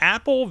 The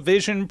Apple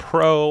Vision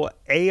Pro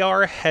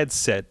AR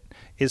headset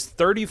is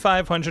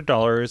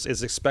 $3,500,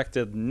 is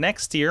expected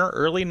next year,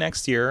 early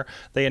next year.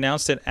 They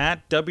announced it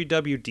at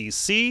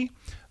WWDC.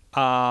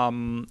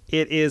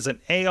 It is an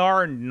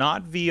AR,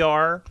 not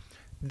VR.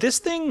 This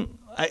thing,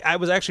 I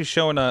was actually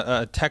showing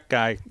a tech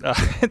guy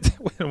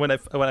when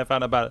I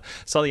found about it.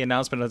 Saw the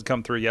announcement had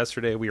come through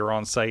yesterday. We were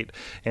on site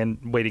and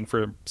waiting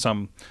for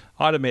some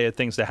automated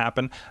things to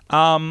happen.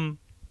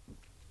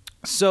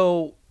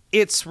 So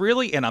it's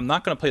really, and I'm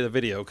not going to play the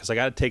video because I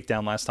got to take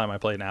down last time I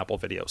played an Apple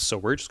video. So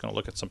we're just going to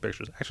look at some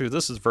pictures. Actually,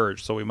 this is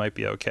Verge, so we might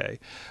be okay.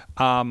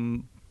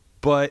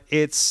 but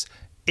it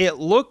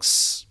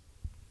looks.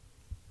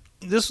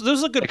 This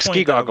is a good Like point.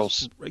 ski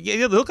goggles.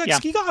 Yeah, they look like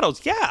ski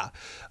goggles. Yeah.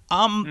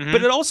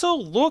 But it also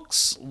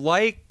looks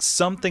like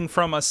something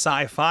from a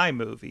sci-fi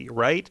movie,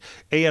 right?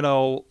 You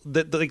know,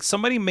 like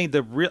somebody made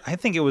the real. I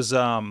think it was.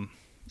 God,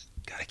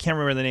 I can't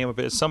remember the name of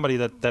it. It's somebody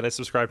that I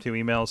subscribe to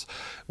emails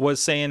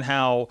was saying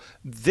how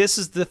this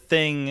is the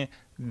thing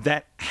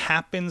that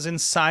happens in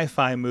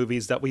sci-fi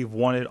movies that we've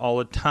wanted all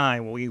the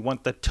time. We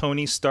want the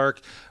Tony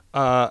Stark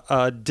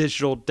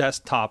digital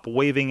desktop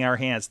waving our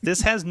hands.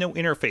 This has no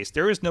interface.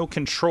 There is no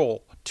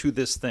control to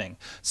this thing.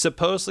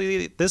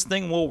 Supposedly, this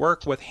thing will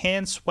work with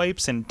hand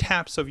swipes and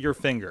taps of your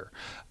finger,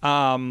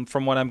 from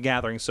what I'm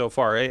gathering so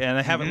far. And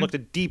I haven't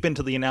looked deep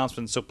into the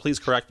announcement, so please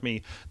correct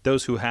me,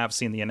 those who have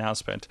seen the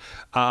announcement.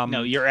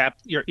 No, you're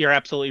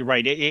absolutely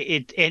right.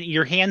 It and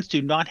your hands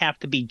do not have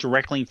to be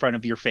directly in front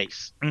of your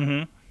face.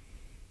 Mm-hmm.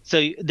 So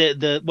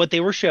the what they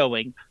were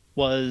showing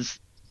was,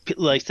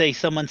 like, say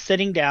someone's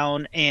sitting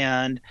down,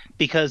 and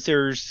because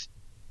there's,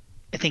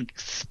 I think,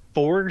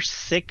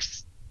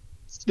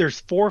 there's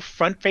 4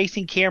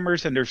 front-facing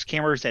cameras, and there's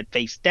cameras that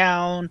face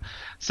down.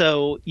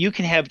 So you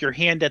can have your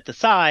hand at the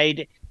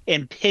side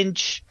and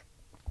pinch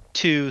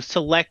to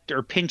select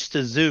or pinch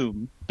to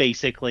zoom,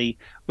 basically,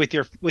 with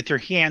your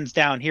hands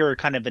down here,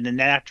 kind of in a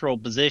natural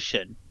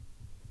position,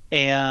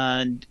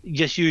 and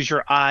just use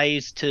your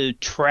eyes to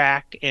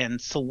track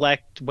and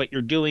select what you're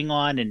doing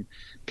on, and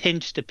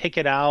pinch to pick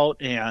it out.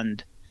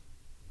 And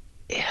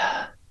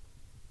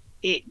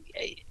it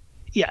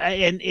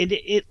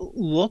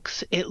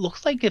looks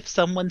like if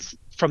someone's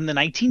from the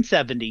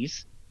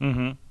 1970s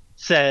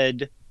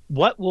said,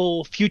 "What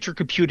will future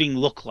computing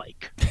look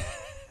like?"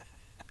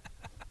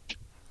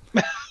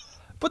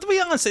 But to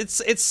be honest,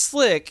 it's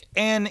slick,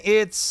 and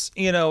it's,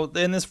 you know,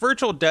 in this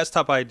virtual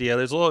desktop idea,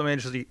 there's a little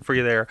image for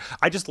you there.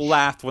 I just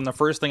laughed when the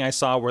first thing I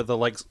saw were the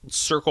like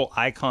circle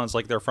icons,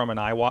 like they're from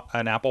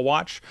an Apple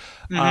Watch.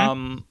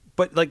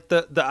 But like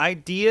the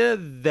idea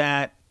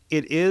that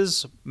it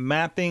is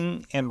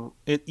mapping, and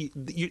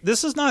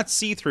this is not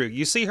see-through.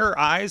 You see her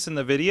eyes in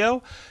the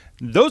video;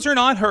 those are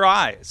not her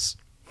eyes.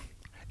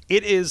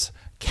 It is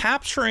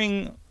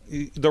capturing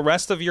the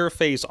rest of your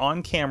face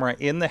on camera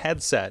in the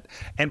headset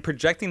and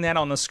projecting that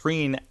on the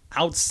screen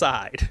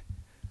outside.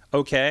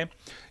 Okay?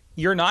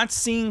 You're not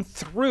seeing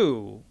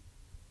through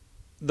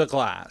the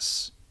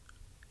glass.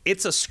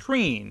 It's a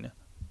screen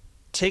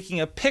taking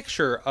a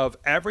picture of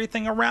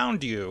everything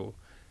around you,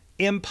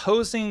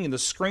 imposing the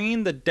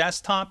screen, the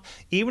desktop,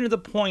 even to the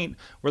point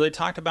where they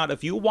talked about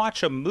if you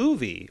watch a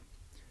movie,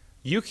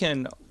 you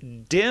can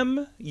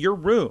dim your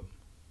room.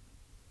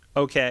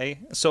 Okay,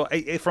 so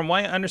from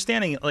my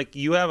understanding, like,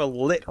 you have a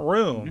lit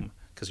room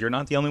because you're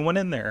not the only one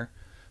in there.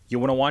 You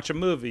want to watch a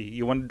movie,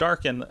 you want to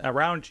darken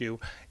around you.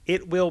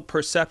 It will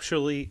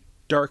perceptually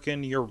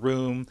darken your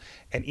room,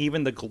 and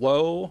even the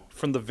glow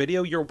from the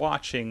video you're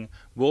watching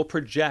will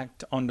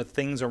project on the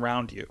things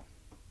around you.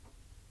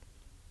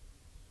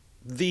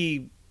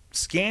 The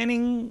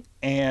scanning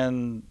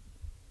and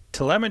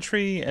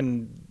telemetry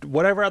and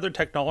whatever other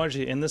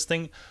technology in this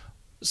thing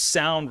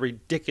sound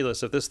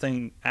ridiculous if this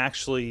thing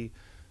actually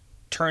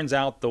turns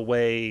out the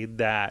way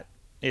that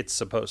it's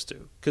supposed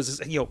to, because,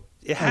 you know,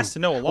 it has to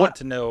know a lot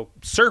to know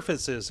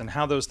surfaces and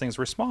how those things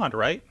respond,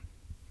 right?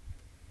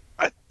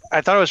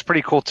 I thought it was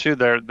pretty cool too,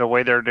 the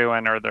way they're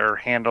doing, or they're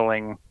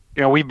handling.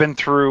 You know, we've been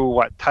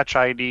through Touch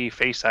ID,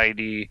 Face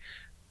ID.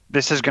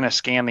 This is going to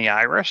scan the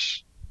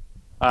iris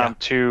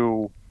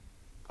to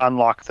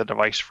unlock the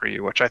device for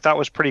you, which I thought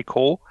was pretty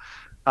cool.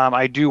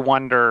 I do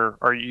wonder,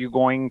 are you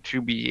going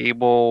to be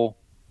able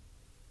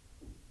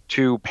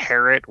to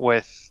pair it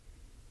with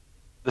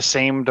the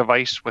same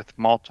device with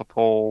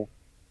multiple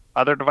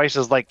other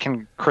devices? Like,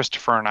 can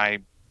Christopher and I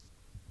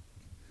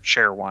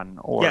share one?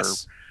 Or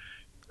yes.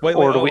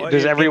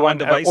 Does everyone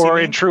device, or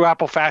in true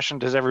Apple fashion,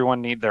 does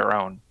everyone need their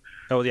own?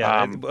 Oh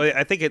yeah,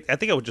 I think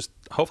it would just,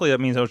 hopefully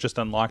that means it was just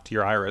unlocked to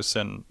your iris,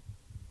 and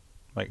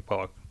like,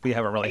 well, we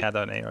haven't really had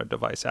that in a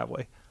device, have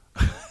we?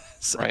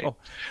 So. Right.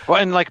 Well,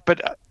 and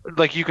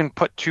but you can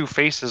put 2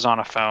 faces on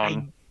a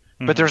phone,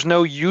 but there's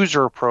no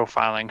user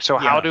profiling. So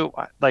how do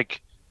I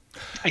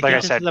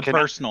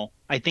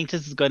think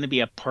this is going to be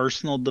a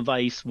personal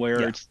device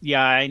where it's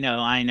I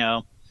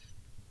know.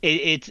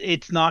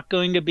 It's not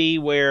going to be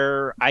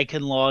where I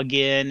can log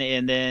in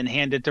and then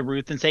hand it to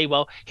Ruth and say,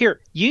 well, here,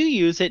 you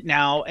use it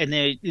now, and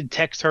then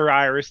text her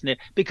iris,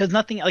 because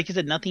nothing, like you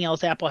said, nothing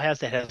else Apple has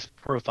that has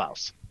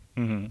profiles.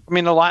 I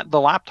mean, the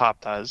laptop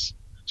does.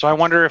 So I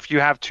wonder if you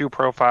have 2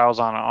 profiles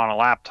on a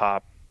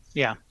laptop.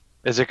 Yeah.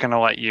 Is it going to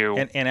let you?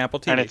 And Apple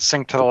TV. And it's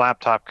synced to the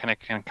laptop, can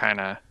kind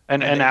of.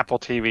 And Apple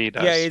TV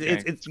does. Yeah,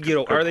 it's you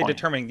know, are they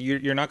determining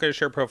you're not going to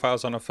share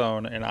profiles on a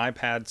phone? An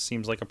iPad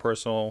seems like a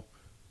personal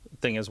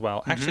thing as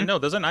well. Actually, no.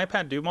 Does an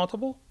iPad do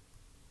multiple?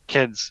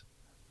 Kids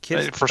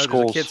for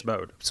schools. Kids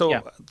mode.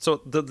 So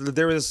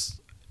there is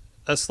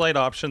a slight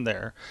option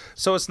there.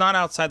 So it's not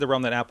outside the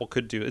realm that Apple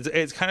could do.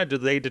 It's kind of, do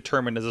they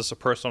determine, is this a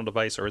personal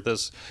device or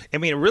this? I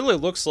mean, it really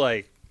looks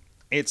like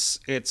it's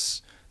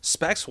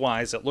specs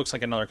wise, it looks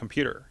like another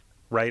computer,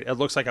 right? It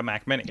looks like a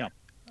Mac Mini. Yeah.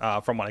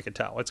 from what I could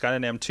tell. It's got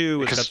an M2.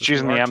 Because it's it's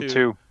using the R2.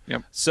 M2.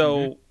 Yep.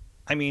 So,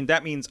 I mean,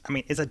 that means,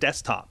 it's a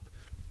desktop.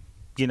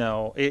 You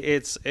know,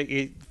 it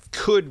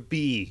could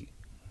be,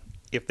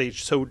 if they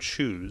so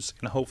choose,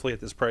 and hopefully at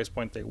this price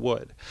point they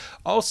would.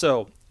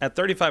 Also, at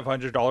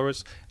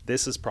 $3,500,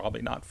 this is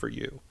probably not for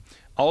you.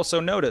 Also,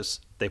 notice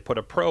they put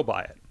a Pro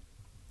by it.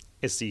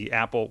 It's the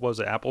Apple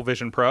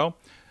Vision Pro,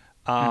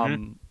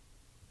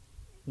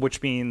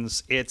 which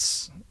means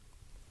it's,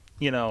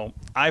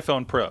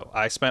 iPhone Pro.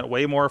 I spent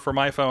way more for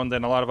my phone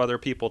than a lot of other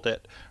people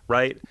did,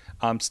 right?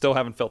 Still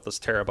haven't felt this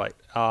terabyte.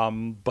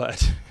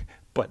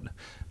 But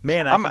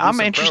man, I'm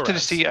interested to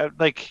see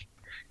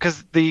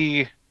because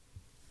the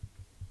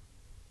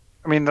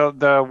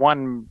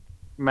one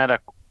Meta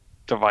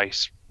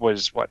device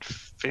was what,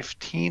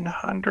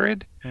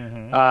 1,500,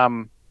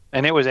 and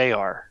it was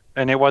AR,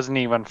 and it wasn't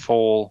even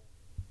full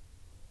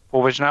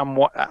vision.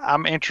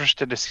 I'm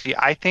interested to see.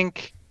 I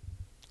think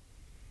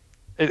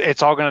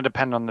it's all going to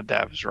depend on the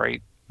devs,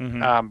 right?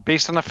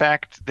 Based on the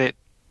fact that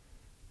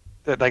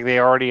like they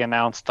already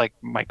announced like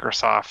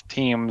Microsoft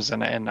Teams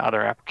and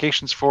other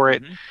applications for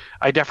it.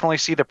 I definitely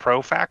see the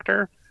pro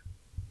factor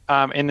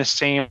in the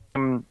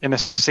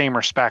same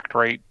respect,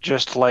 right?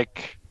 Just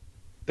like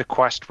the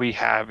Quest we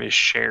have is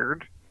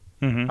shared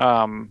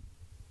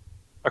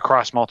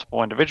across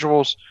multiple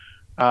individuals.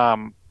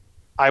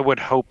 I would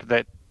hope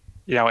that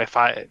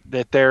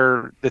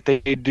that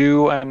they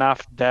do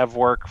enough dev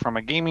work from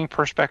a gaming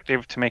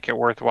perspective to make it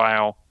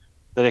worthwhile,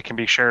 that it can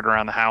be shared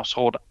around the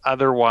household.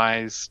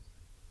 Otherwise,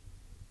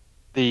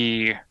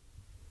 the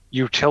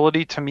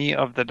utility to me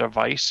of the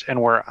device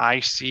and where I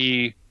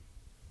see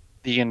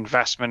the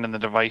investment in the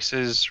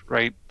devices,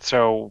 right?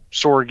 So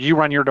Sorg, you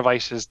run your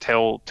devices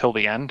till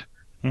the end.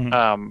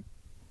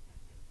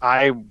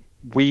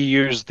 We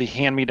use the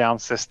hand-me-down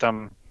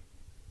system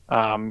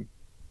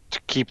to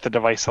keep the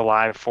device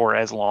alive for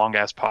as long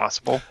as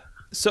possible.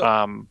 So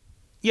I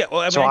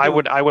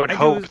would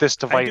hope this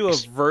device. I do a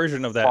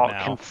version of that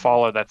now. Can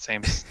follow that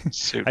same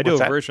suit. I do a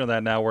version of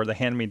that now where the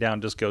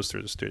hand-me-down just goes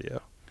through the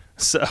studio.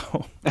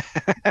 So,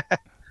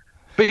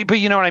 but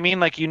you know what I mean?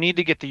 Like, you need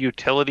to get the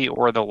utility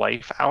or the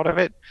life out of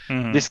it.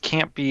 This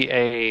can't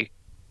be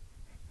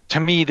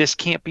this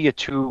can't be a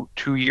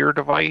two-year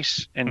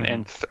device,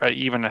 and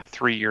even a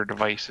 3-year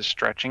device is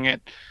stretching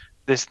it.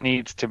 This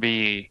needs to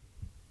be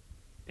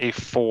a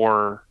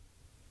 4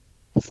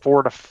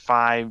 to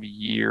 5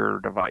 year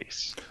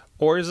device.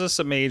 Or is this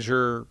a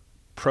major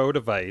pro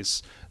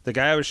device? The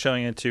guy I was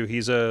showing it to,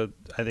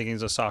 I think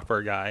he's a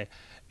software guy.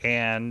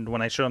 And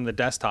when I showed him the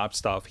desktop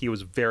stuff, he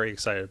was very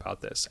excited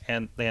about this.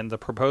 And the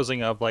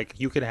proposing of, like,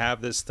 you could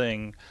have this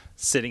thing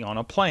sitting on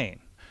a plane.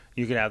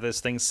 You could have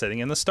this thing sitting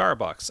in the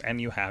Starbucks, and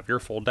you have your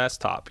full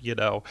desktop,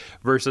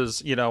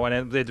 versus,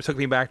 and it took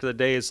me back to the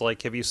days,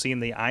 like, have you seen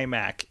the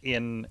iMac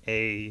in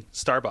a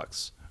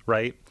Starbucks,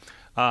 right?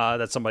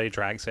 That somebody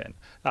drags in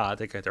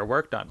to get their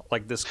work done.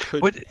 Like, this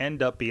could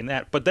end up being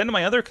that. But then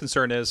my other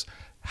concern is,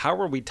 how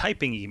are we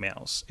typing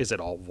emails? Is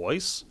it all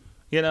voice?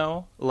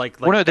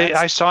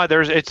 I saw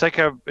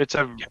it's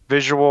a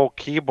visual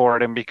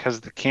keyboard, and because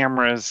the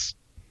cameras,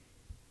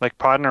 like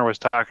Podner was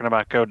talking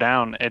about, go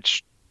down,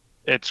 it's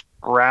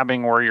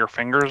grabbing where your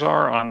fingers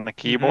are on the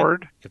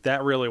keyboard. If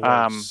that really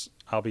works,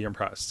 I'll be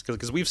impressed,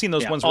 because we've seen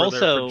those ones where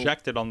they're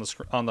projected on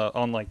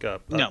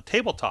a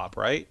tabletop,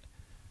 right?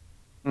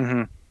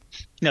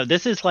 No,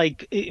 this is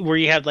like where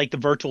you have like the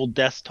virtual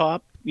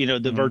desktop,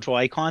 the virtual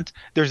icons.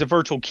 There's a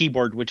virtual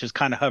keyboard which is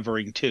kind of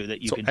hovering too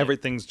that you can. So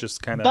everything's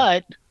just kind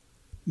of.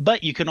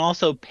 But you can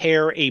also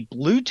pair a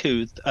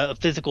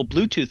physical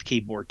Bluetooth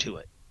keyboard to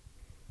it.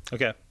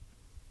 Okay.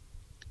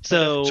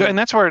 So and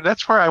that's where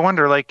I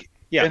wonder, like,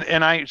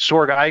 and I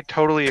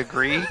totally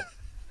agree.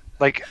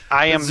 Like,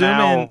 I am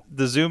now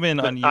the zoom in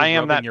on you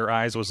rubbing your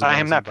eyes was amazing, I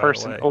am that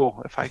person.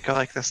 Oh, if I go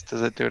like this,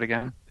 does it do it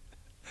again?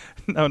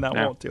 No,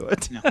 won't do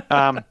it.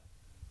 No.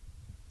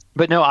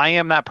 But no, I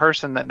am that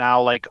person that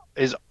now, like,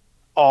 is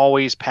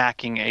always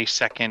packing a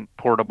second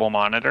portable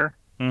monitor.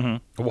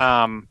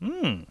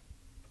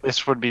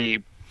 This would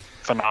be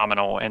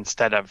phenomenal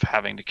instead of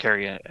having to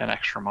carry an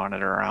extra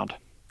monitor around.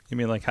 You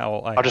mean like how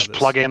I'll just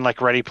plug in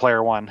like Ready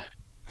Player One?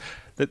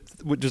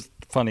 Which is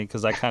funny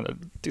because I kind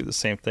of do the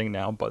same thing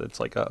now, but it's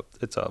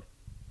a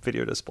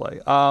video display.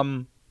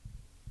 And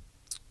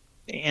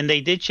they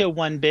did show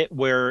one bit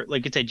where,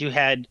 like I said, you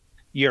had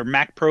your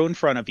Mac Pro in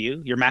front of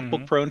you, your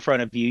MacBook Pro in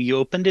front of you. You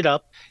opened it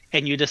up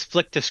and you just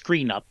flicked the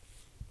screen up,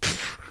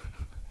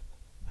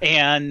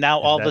 and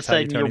now all of a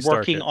sudden you're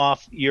working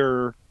off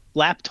your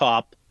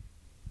laptop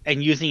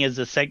and using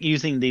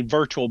the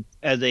virtual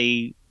as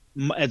a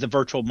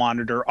virtual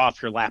monitor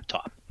off your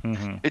laptop.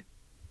 And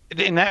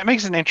that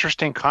makes an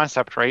interesting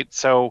concept, right?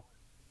 So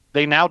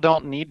they now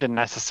don't need to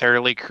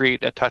necessarily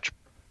create a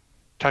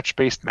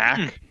touch-based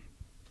Mac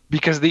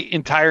because the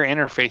entire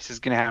interface is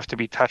going to have to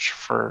be touch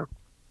for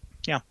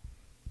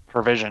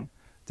vision.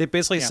 They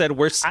basically said,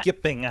 we're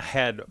skipping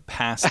ahead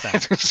past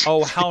that.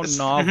 Oh, how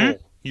novel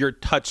your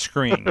touch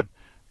screen.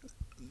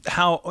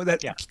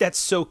 That's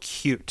so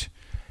cute.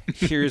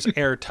 Here's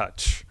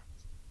AirTouch.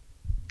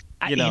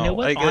 You know, you know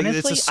what? like,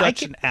 Honestly, it's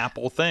such an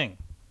Apple thing.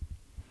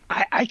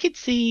 I could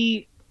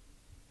see,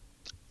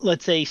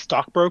 let's say,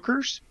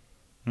 stockbrokers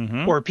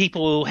or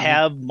people who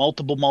have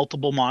multiple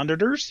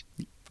monitors.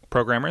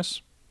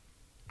 Programmers.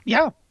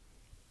 Yeah.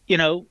 You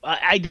know,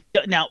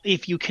 now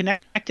if you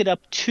connect it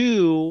up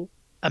to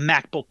a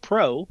MacBook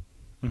Pro,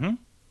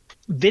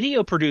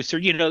 video producer,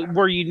 you know,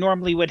 where you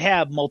normally would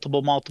have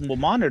multiple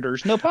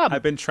monitors, no problem.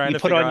 I've been trying you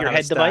to put figure on out your how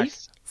head to stack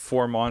device,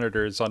 4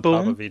 monitors on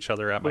boom, top of each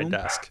other at my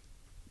desk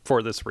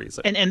for this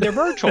reason. and they're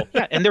virtual.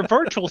 Yeah, and they're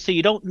virtual, so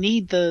you don't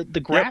need the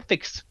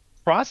graphics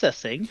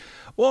processing.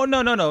 Well,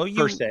 no.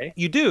 Per se.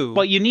 You do.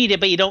 Well, you need it,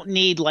 but you don't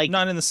need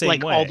not in the same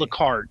way. all the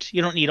cards.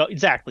 You don't need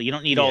exactly. You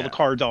don't need all the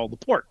cards, all the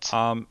ports.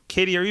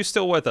 Katie, are you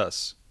still with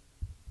us?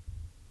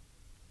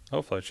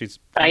 Hopefully, she's.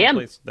 I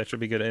am. That should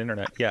be good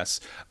internet. Yes.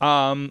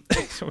 So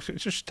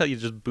just tell you,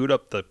 just boot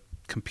up the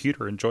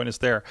computer and join us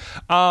there.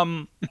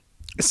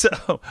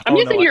 So I'm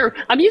using your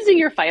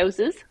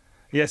FiOS's.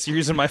 Yes, you're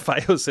using my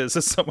FiOS's.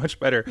 It's so much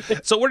better.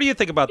 So what do you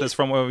think about this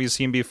from what we've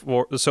seen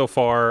before so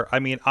far? I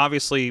mean,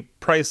 obviously,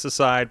 price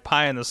aside,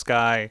 pie in the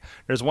sky,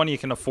 there's one you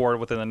can afford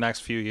within the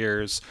next few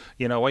years.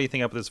 You know, what do you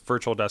think of this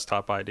virtual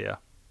desktop idea?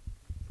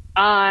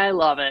 I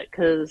love it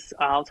because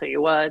I'll tell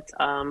you what,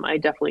 I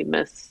definitely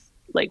miss,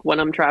 like, when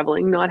I'm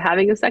traveling, not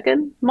having a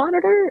second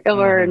monitor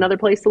or another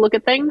place to look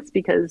at things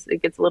because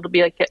it gets a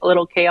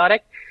little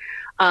chaotic.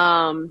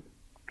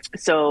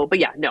 So, but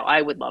yeah, no,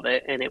 I would love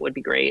it, and it would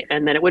be great,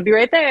 and then it would be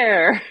right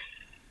there.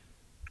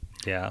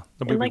 Yeah,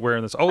 we'd be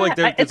wearing this. Oh, like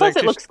it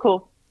looks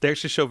cool. They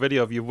actually show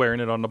video of you wearing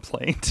it on the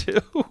plane too.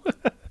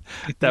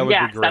 That would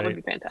be great. That would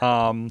be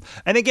fantastic.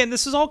 And again,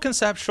 this is all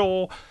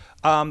conceptual.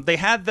 They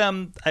had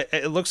them.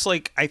 It looks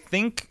like I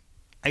think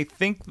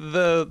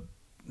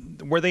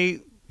were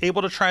they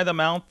able to try them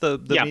out? The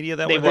media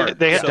that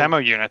they had demo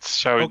units,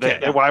 so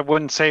I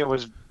wouldn't say it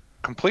was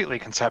completely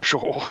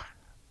conceptual.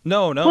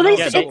 No. Well, go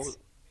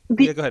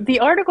ahead. The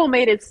article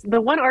made it.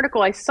 The one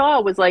article I saw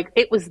was like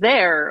it was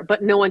there,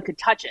 but no one could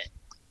touch it.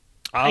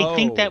 I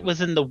think that was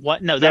in the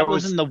one. No, that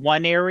was in the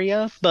one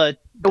area,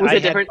 but it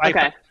was different.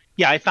 Okay.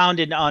 I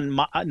found it on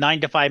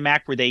 9 to 5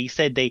 Mac where they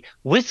said they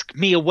whisked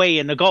me away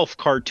in a golf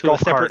cart to a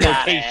separate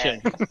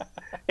location,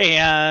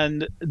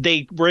 and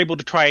they were able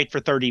to try it for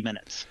 30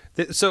 minutes.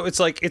 So it's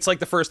like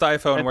the first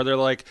iPhone where they're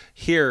like,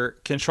 here,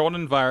 controlled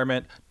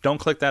environment, don't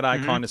click that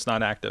icon, it's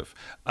not active.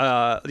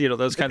 You know,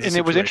 those kinds of situations. And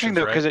it was interesting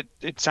though because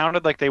it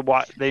sounded like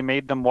they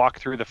made them walk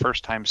through the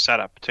first time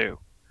setup too,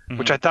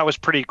 which I thought was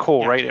pretty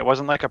cool, right? It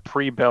wasn't like a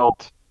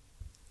pre-built.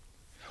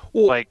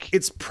 Well, like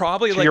it's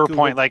probably to like your Google,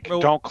 point, like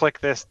don't click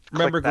this.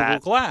 Remember click Google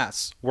that.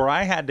 Glass, where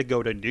I had to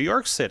go to New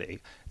York City,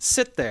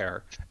 sit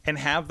there, and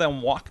have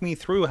them walk me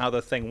through how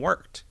the thing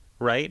worked.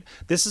 Right?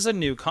 This is a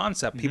new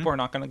concept. People are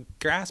not going to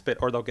grasp it,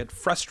 or they'll get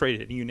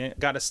frustrated. You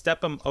got to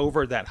step them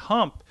over that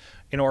hump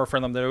in order for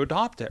them to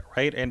adopt it,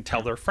 right? And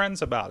tell their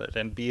friends about it,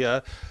 and be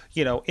a,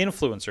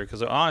 influencer.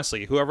 Because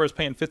honestly, whoever was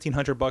paying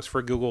 $1,500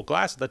 for Google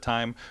Glass at the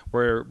time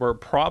were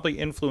probably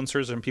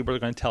influencers, and people are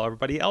going to tell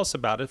everybody else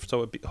about it.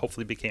 So it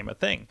hopefully became a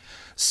thing.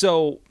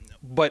 So,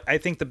 but I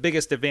think the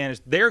biggest advantage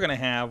they're going to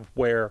have,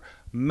 where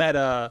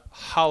Meta,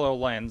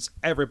 HoloLens,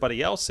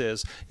 everybody else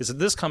is that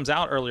this comes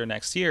out earlier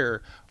next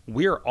year.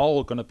 We're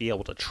all going to be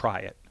able to try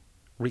it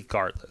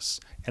regardless.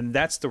 And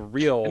that's the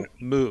real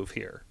move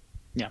here.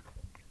 Yeah.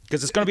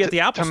 Because it's going to be at the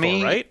Apple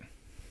Store, right?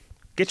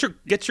 Get your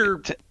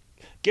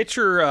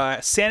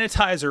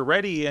sanitizer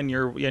ready and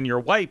your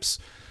wipes,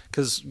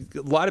 because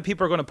a lot of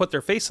people are going to put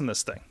their face in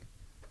this thing.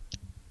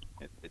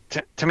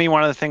 To me,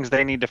 one of the things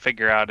they need to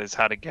figure out is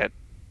how to get...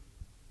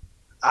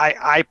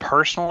 I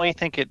personally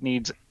think it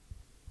needs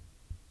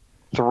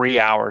 3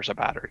 hours of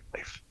battery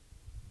life.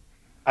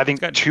 I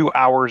think 2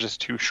 hours is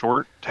too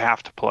short to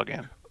have to plug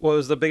in. What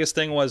was the biggest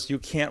thing was you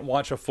can't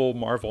watch a full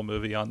Marvel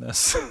movie on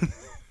this.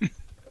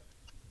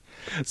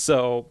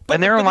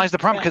 And therein lies the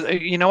problem,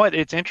 because you know what?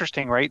 It's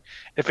interesting, right?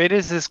 If it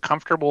is as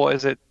comfortable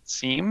as it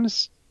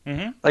seems,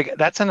 like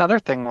that's another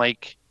thing.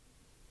 Like,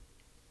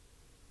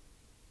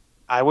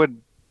 it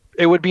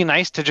would be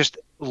nice to just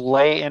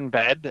lay in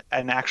bed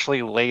and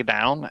actually lay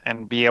down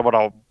and be able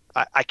to.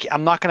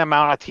 I'm not going to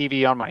mount a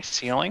TV on my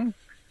ceiling.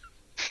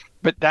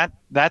 But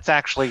that's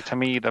actually, to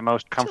me, the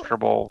most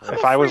comfortable.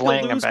 If I was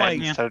laying in bed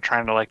instead of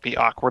trying to like be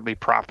awkwardly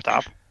propped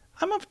up.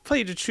 I'm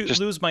afraid to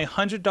lose my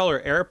 $100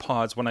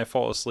 AirPods when I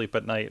fall asleep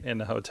at night in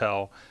the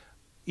hotel.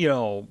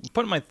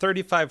 Put my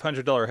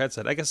 $3,500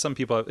 headset. I guess some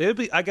people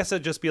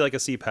it'd just be like a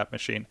CPAP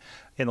machine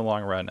in the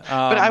long run.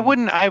 But I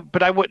wouldn't.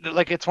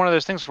 Like, it's one of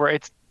those things where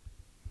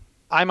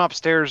I'm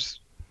upstairs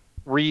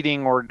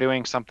reading or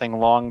doing something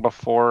long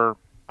before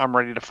I'm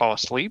ready to fall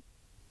asleep.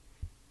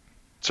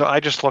 So I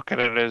just look at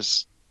it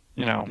as.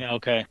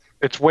 Okay.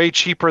 It's way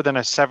cheaper than a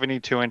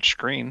 72-inch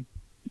screen.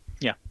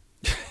 Yeah.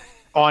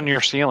 On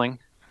your ceiling,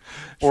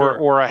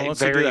 or a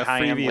very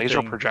high-end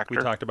laser projector.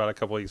 We talked about a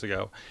couple weeks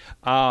ago.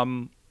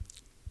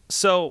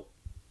 So,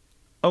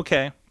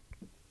 okay.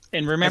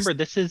 And remember,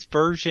 this is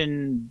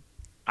version.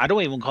 I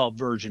don't even call it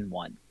version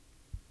 1.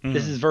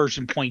 This is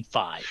version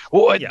 0.5.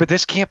 Well, Yeah. but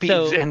this can't be,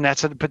 So- and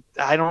but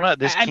I don't know.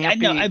 This can't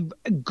be.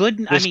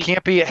 This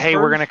can't be. Hey,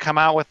 we're going to come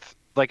out with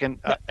like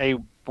a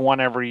one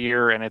every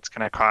year, and it's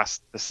going to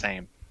cost the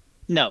same.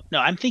 No,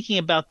 I'm thinking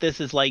about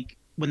this as like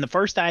when the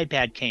first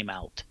iPad came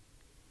out.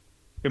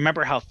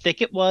 Remember how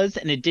thick it was,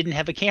 and it didn't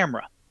have a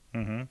camera.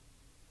 Mm-hmm.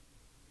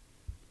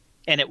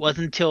 And it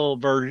wasn't until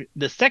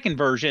the second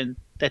version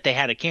that they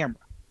had a camera.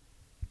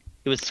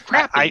 It was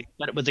crappy,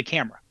 but it was a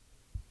camera.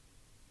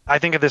 I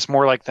think of this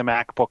more like the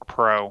MacBook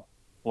Pro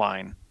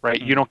line, right?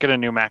 Mm-hmm. You don't get a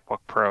new MacBook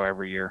Pro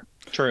every year.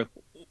 True.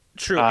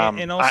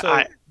 And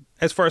also,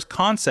 as far as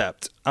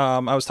concept, I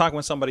was talking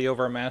with somebody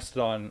over at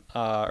Mastodon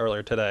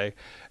earlier today,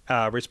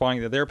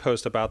 responding to their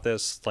post about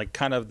this, like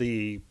kind of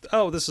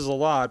this is a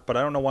lot, but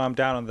I don't know why I'm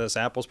down on this.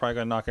 Apple's probably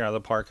going to knock it out of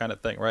the park kind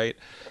of thing, right?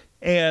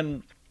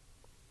 And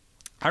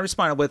I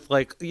responded with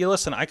like,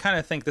 listen, I kind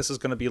of think this is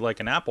going to be like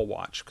an Apple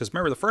Watch. Because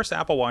remember, the first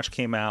Apple Watch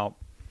came out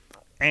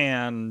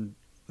and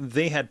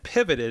they had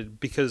pivoted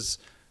because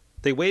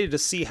they waited to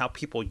see how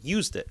people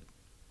used it.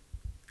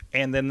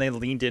 And then they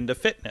leaned into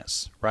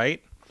fitness,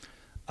 right?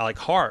 Like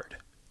hard.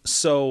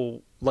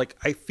 So like,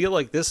 I feel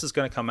like this is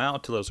going to come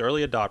out to those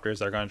early adopters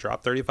that are going to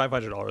drop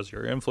 $3,500,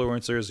 your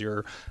influencers,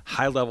 your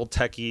high-level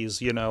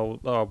techies,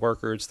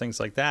 workers, things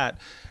like that.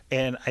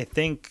 And I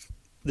think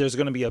there's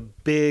going to be a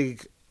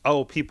big,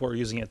 people are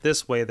using it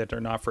this way that they're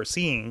not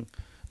foreseeing,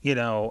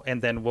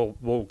 and then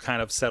we'll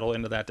kind of settle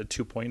into that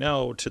to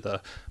 2.0, to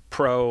the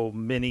Pro,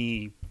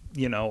 Mini,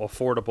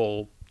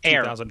 affordable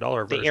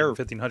 $2,000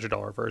 version,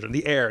 $1,500 version.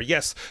 The Air,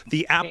 yes,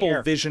 the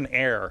Apple Vision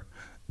Air.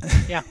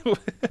 Yeah.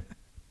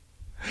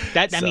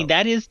 I mean,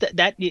 that is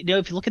that.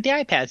 If you look at the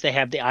iPads, they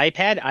have the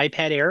iPad,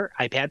 iPad Air,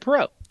 iPad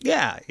Pro.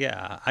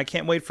 Yeah. I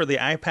can't wait for the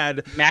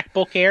iPad,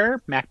 MacBook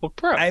Air, MacBook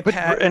Pro.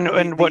 iPad,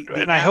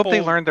 and I hope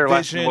they learned their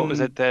lesson. What was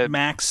it? The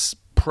Max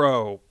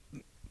Pro.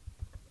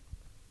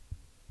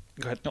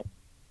 Go ahead. No.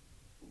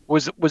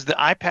 Was the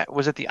iPad?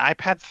 Was it the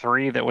iPad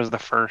 3 that was the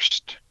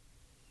first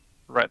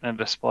Retina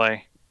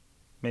display?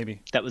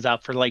 Maybe that was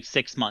out for like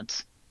 6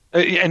 months.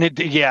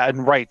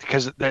 Right,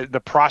 because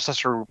the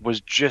processor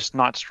was just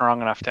not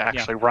strong enough to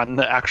actually run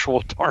the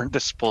actual darn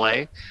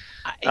display.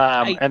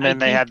 And then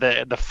they had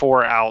the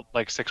 4 out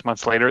like 6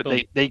 months later.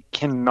 They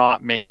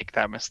cannot make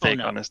that mistake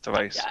on this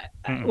device.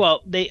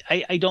 Well, they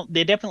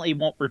definitely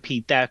won't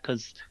repeat that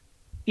because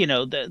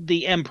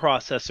the M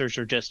processors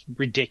are just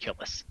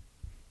ridiculous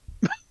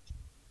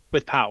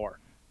with power.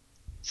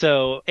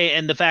 So,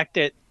 and the fact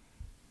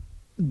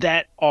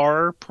that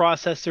our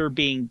processor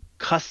being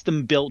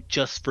custom built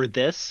just for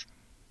this.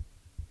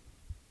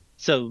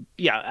 So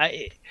yeah,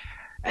 I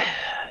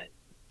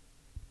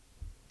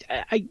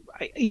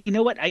you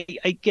know what,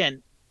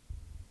 again,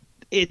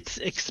 it's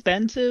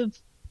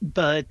expensive,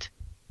 but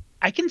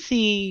I can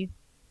see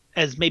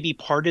as maybe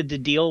part of the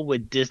deal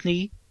with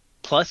Disney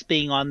Plus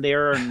being on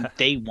there on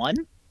day one.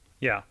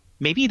 Yeah,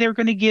 maybe they're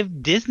going to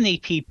give Disney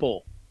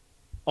people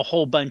a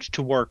whole bunch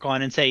to work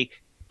on and say,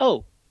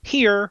 oh,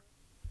 here,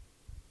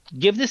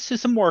 give this to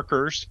some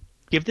workers,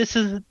 give this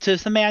to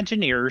some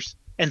engineers,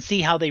 and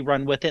see how they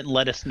run with it and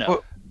let us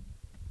know.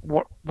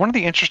 Well, one of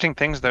the interesting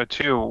things, though,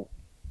 too,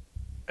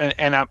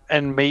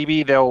 and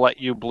maybe they'll let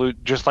you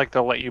just like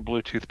they'll let you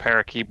Bluetooth pair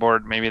a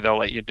keyboard, maybe they'll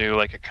let you do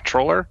like a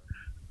controller.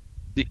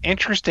 The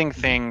interesting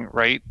thing,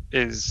 right,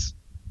 is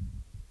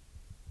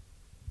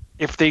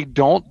if they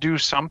don't do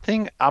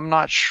something, I'm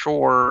not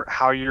sure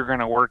how you're going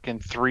to work in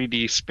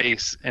 3D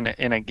space in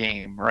a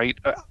game, right?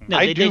 No,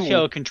 they did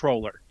show a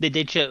controller. They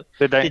did show.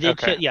 Did they? They did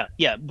okay. show,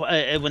 yeah.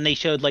 When they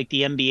showed like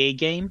the NBA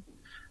game,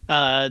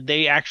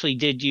 they actually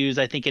did use,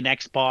 I think, an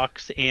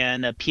Xbox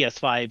and a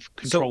PS5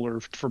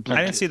 controller for Bluetooth.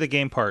 I didn't see the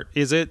game part.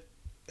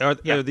 Are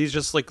these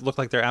just look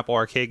like they're Apple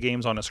Arcade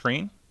games on a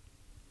screen?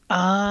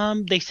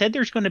 They said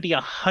there's going to be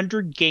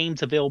 100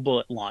 games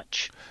available at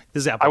launch.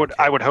 This is Apple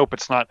I would hope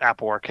it's not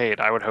Apple Arcade.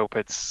 I would hope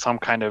it's some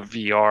kind of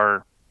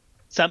VR.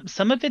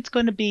 Some of it's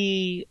going to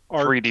be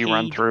 3D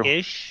run through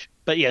ish,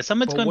 but yeah,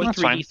 some of it's going to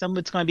be 3D. Fine. Some of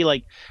it's going to be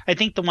like, I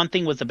think the one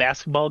thing was a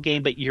basketball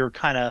game, but you're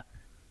kind of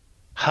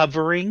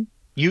hovering.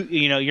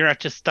 You're not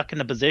just stuck in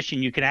a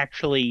position. You can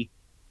actually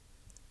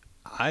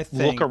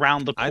look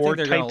around the court. I think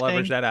they're going to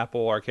leverage that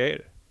Apple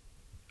Arcade.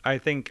 I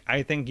think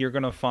you're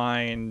going to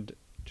find,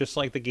 just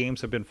like the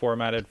games have been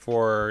formatted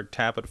for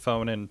tablet,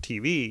 phone, and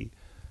TV,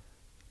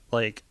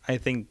 like, I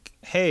think,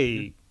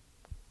 hey,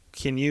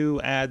 can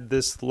you add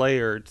this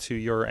layer to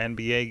your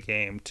NBA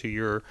game, to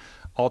your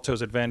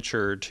Alto's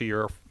Adventure, to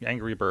your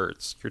Angry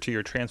Birds, to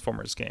your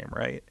Transformers game,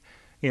 right?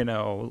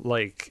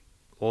 Like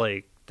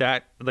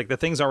that, like the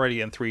thing's already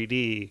in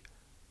 3D,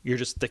 you're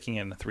just sticking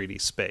in a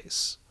 3D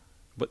space.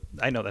 But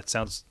I know that's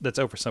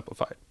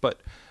oversimplified,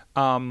 but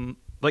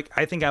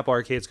I think Apple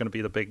Arcade is going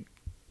to be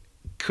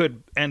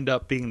could end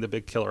up being the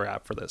big killer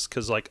app for this,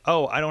 because I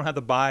don't have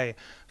to buy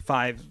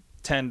 $5,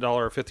 $10,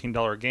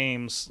 $15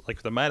 games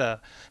like the Meta.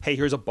 Hey,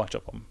 here's a bunch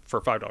of them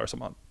for $5 a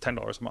month,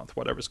 $10 a month,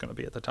 whatever it's going to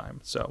be at the time.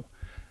 So,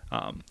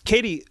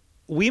 Katie,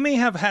 we may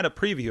have had a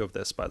preview of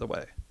this, by the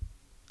way.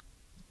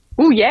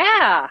 Oh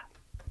yeah,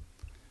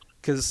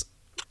 because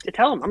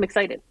Tell them I'm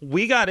excited.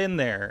 We got in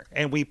there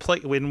and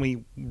when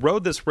we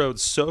rode this road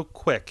so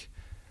quick.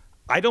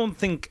 I don't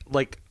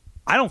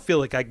feel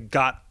like I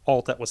got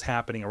all that was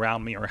happening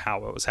around me or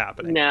how it was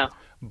happening. No.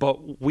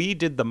 But we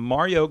did the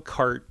Mario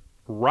Kart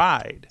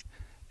ride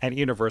at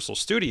Universal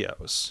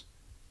Studios,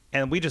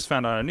 and we just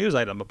found out a news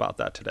item about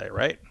that today,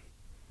 right?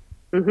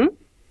 Mm-hmm.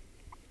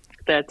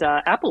 That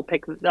Apple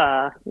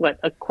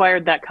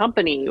acquired that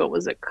company. What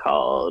was it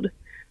called?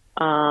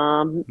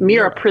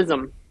 Mira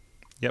Prism.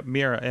 Yep,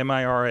 Mira,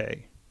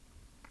 M-I-R-A.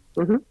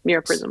 Mm-hmm.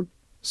 Mira Prism.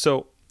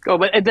 So. Oh,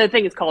 but the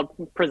thing is called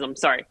Prism.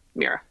 Sorry,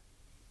 Mira.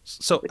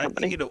 So,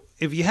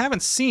 if you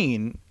haven't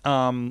seen,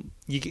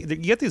 you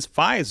get this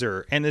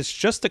visor, and it's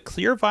just a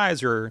clear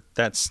visor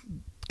that's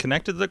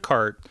connected to the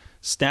cart,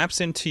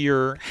 snaps into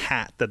your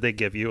hat that they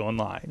give you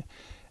online.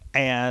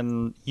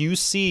 And you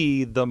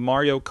see the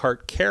Mario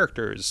Kart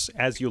characters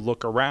as you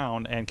look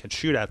around and can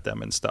shoot at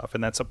them and stuff.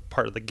 And that's a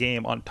part of the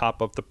game on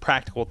top of the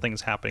practical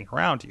things happening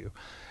around you.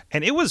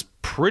 And it was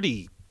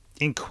pretty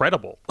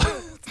incredible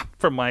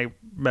from my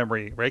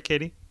memory. Right,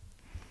 Katie?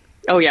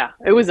 Oh yeah,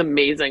 it was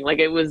amazing. Like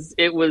it was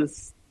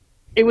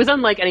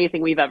unlike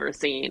anything we've ever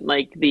seen.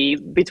 Like the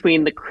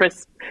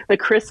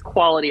crisp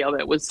quality of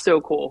it was so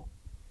cool.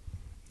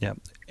 Yeah,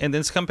 and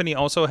this company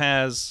also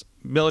has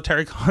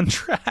military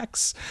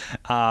contracts,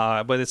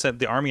 but it's at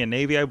the Army and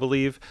Navy, I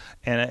believe,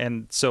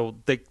 and so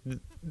it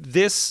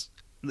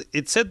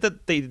said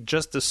that they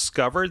just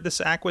discovered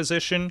this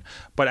acquisition,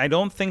 but I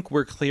don't think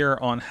we're clear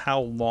on how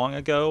long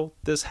ago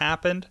this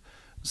happened.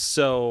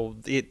 So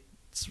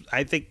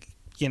I think.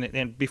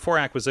 And before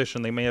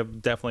acquisition, they may have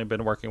definitely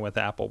been working with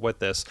Apple with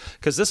this,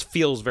 because this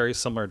feels very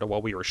similar to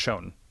what we were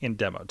shown in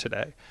demo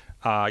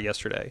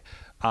yesterday,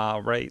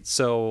 right?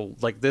 So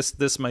like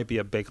this might be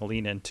a big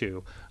lean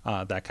into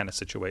that kind of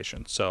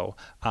situation. So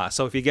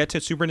if you get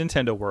to Super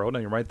Nintendo World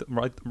and you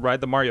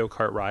ride the Mario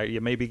Kart ride, you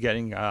may be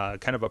getting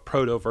kind of a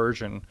proto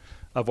version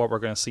of what we're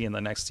going to see in the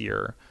next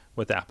year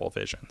with Apple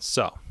Vision.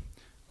 So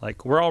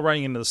like we're all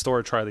running into the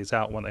store to try these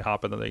out when they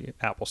hop into the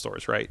Apple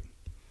stores, right?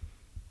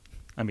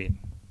 I mean.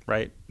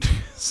 Right.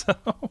 So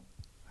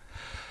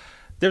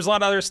there's a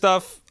lot of other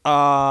stuff.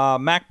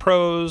 Mac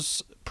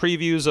Pros,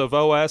 previews of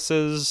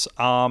OSs.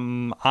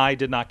 I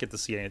did not get to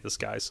see any of this,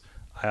 guys.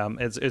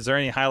 Is there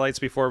any highlights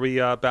before we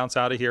bounce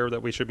out of here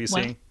that we should be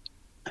seeing?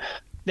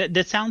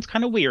 That sounds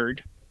kind of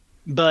weird,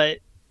 but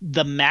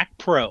the Mac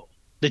Pro,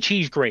 the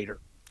cheese grater,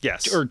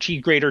 yes, or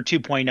cheese grater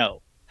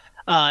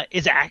 2.0,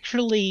 is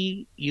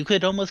actually, you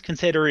could almost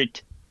consider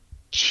it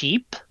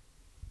cheap.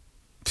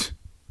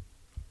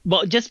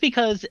 Well, just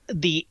because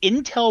the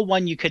Intel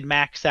one you could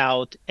max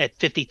out at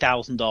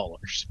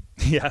 $50,000.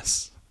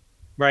 Yes.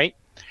 Right?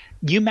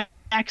 You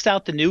max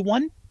out the new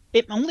one,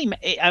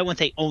 I wouldn't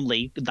say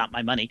only, not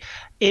my money.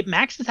 It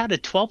maxes out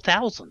at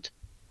 $12,000.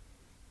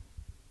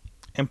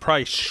 And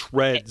probably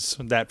shreds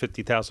that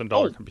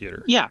 $50,000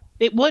 computer. Yeah,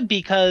 it would,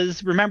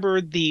 because remember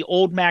the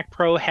old Mac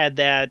Pro had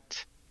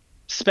that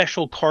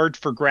special card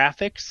for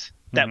graphics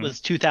that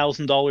was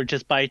 $2,000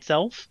 just by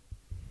itself.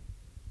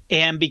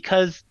 And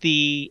because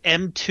the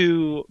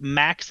M2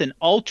 Max and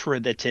Ultra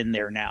that's in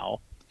there now,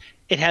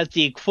 it has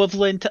the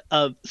equivalent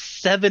of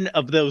 7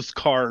 of those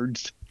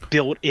cards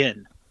built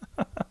in.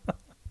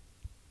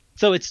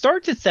 So it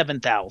starts at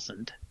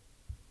 7,000.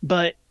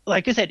 But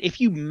like I said,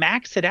 if you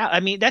max it out, I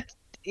mean, that's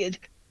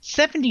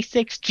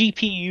 76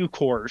 GPU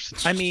cores.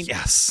 I mean,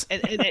 yes.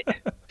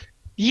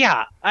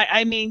 Yeah,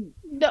 I mean,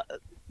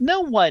 no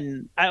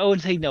one, I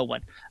would say no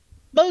one.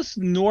 Most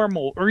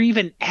normal or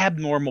even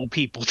abnormal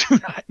people do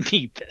not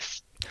need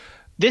this.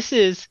 This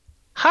is,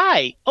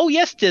 hi, oh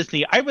yes,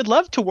 Disney, I would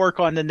love to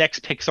work on the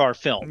next Pixar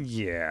film.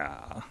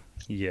 Yeah.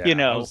 You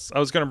know, I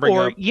was going to bring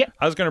up. Yeah.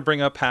 I was going to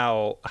bring up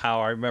how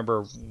I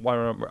remember. I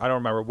don't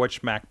remember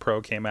which Mac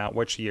Pro came out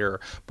which year,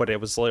 but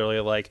it was literally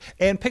like,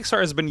 and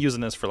Pixar has been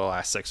using this for the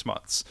last 6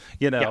 months.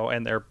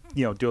 And they're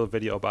do a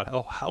video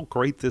about how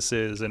great this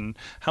is and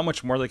how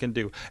much more they can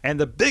do. And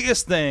the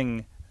biggest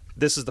thing.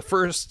 This is the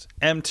first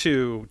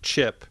M2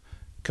 chip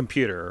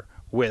computer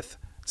with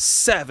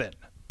 7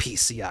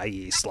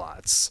 PCIe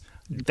slots.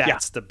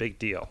 That's the big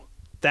deal.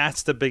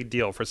 That's the big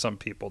deal for some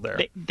people there.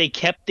 They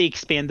kept the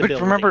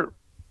expandability.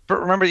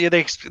 But remember, yeah,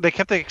 they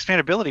kept the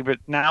expandability, but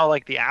now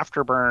like the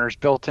afterburner is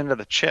built into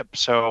the chip.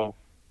 So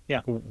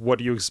yeah,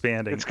 what are you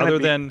expanding? What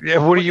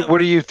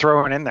are you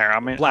throwing in there? I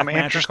mean, I'm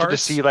interested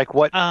cards? to see like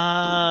what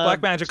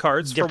Blackmagic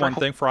cards for one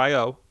thing for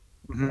I/O.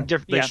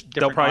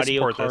 Different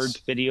audio cards,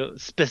 video.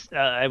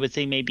 I would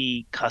say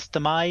maybe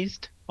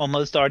customized,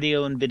 almost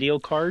audio and video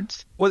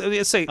cards. Well,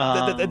 say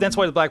that's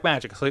why the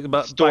Blackmagic. Like,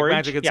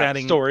 Blackmagic, it's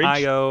adding storage.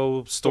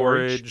 I/O,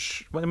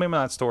 storage. Well, maybe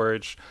not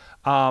storage.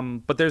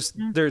 But there's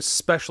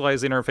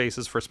specialized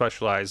interfaces for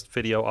specialized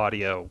video,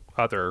 audio,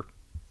 other,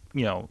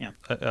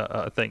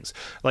 things.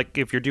 Like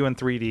if you're doing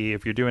 3D,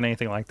 if you're doing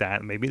anything like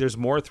that, maybe there's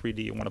more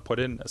 3D you want to put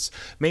in this.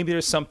 Maybe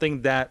there's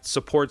something that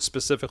supports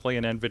specifically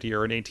an NVIDIA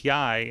or an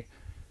ATI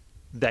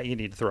that you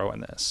need to throw in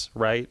this,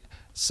 right?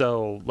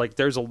 So, like,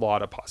 there's a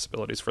lot of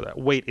possibilities for that.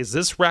 Wait, is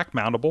this rack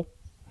mountable?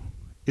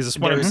 Is this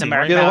one of the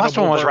last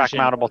one was rack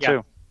mountable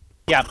too.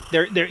 Yeah,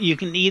 there you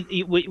can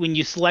when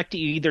you select it,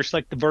 you either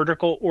select the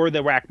vertical or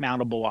the rack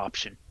mountable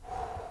option.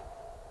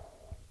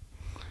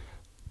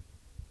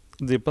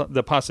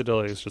 The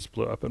possibilities just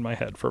blew up in my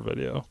head for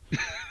video.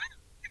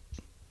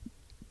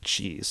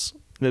 Jeez,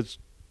 that's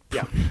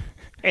Yeah,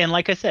 and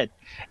like I said,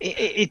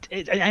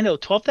 I know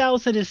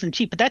 12,000 isn't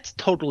cheap, but that's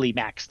totally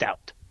maxed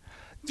out.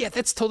 yeah,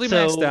 that's totally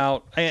So- maxed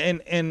out.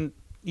 And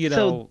you So,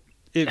 know,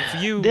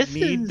 if you this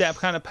need is- that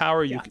kind of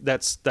power, yeah.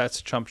 that's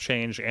chump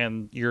change,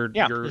 and you're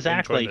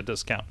exactly. enjoying the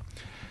discount.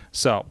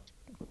 So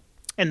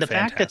And the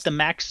fact that the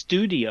Mac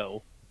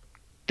Studio,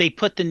 they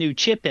put the new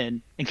chip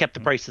in and kept the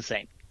price the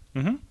same.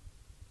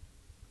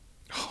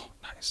 oh,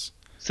 nice.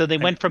 So they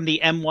went from the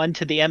M1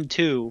 to the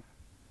M2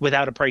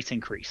 without a price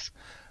increase.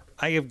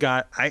 I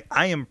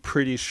am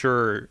pretty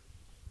sure.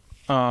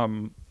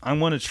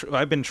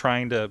 I've been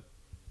trying to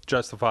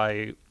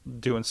justify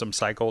doing some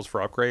cycles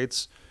for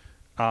upgrades.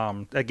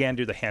 Again,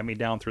 do the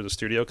hand-me-down through the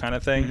studio kind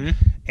of thing.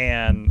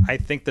 And I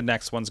think the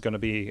next one's going to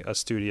be a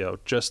studio,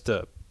 just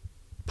to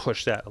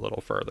push that a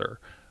little further,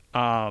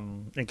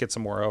 and get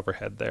some more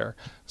overhead there.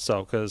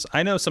 So, because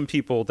I know some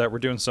people that were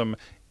doing some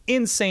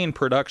insane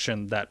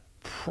production that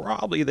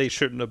probably they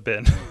shouldn't have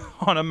been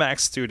on a Mac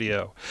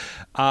Studio.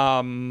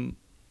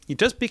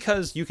 Just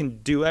because you can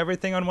do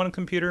everything on one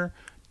computer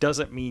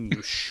doesn't mean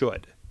you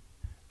should.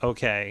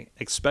 Okay,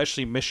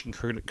 especially mission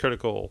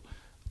critical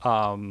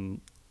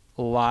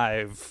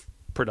live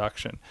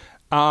production.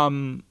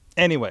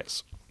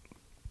 Anyways,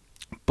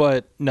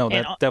 but no, that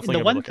And definitely. the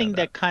gonna one look at thing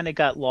that kind of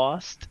got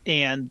lost,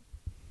 and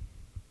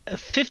a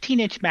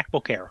 15-inch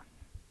MacBook Air.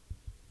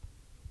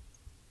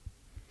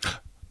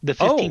 The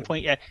 15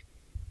 point.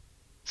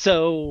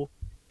 So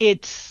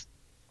it's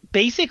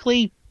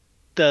basically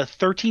the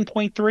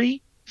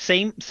 13.3,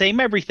 same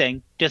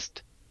everything,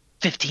 just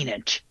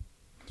 15-inch.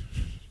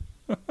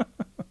 a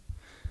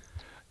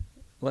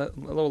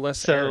little less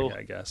So- area,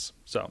 I guess.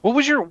 So What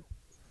was your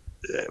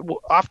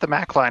off the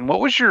Mac line?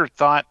 What was your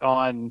thought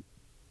on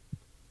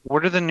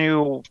what are the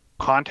new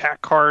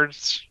contact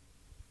cards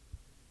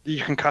that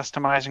you can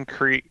customize and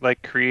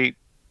create?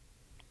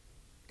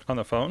 on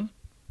the phone.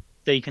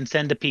 So you can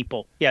send to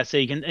people. Yeah, so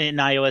you can in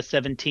iOS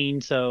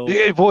 17. So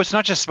Well, it's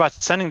not just about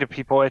sending to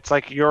people. It's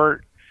like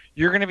you're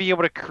going to be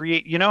able to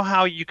create. You know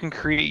how you can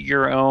create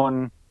your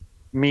own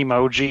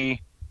memoji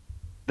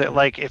that,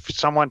 like, if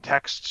someone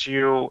texts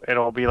you,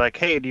 it'll be like,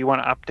 "Hey, do you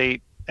want to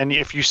update?" And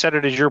if you set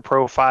it as your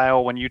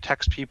profile, when you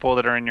text people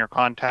that are in your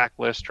contact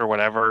list or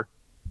whatever,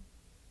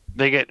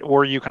 they get,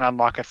 or you can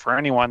unlock it for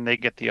anyone. They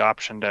get the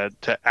option to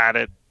add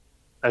it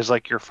as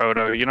like your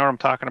photo. You know what I'm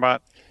talking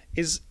about?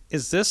 Is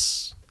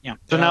this? Yeah.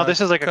 So now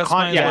this is like a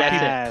customize Yeah, what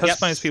that's people,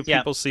 it. customize Yep.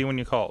 people see when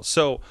you call.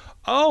 So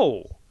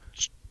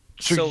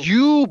So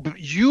you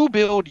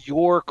build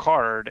your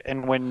card,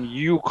 and when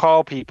you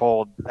call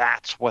people,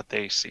 that's what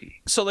they see.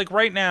 So like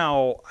right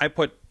now, I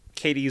put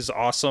Katie's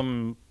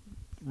awesome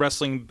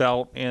wrestling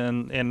belt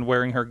and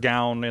wearing her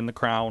gown and the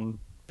crown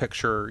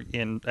picture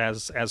in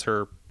as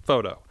her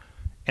photo,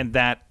 and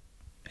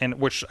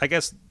which I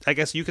guess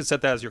you could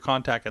set that as your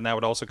contact, and that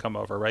would also come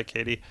over, right,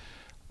 Katie?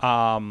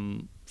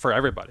 For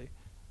everybody,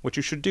 which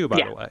you should do,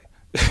 by the way.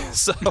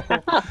 So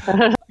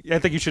I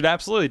think you should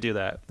absolutely do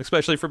that,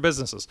 especially for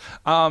businesses.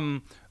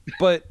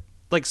 But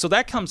like, so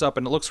that comes up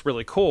and it looks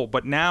really cool.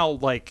 But now,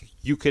 like,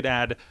 you could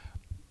add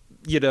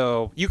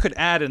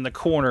in the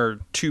corner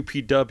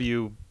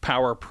 2PW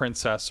Power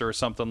Princess or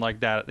something like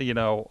that,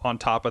 on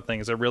top of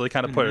things, and really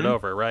kind of put it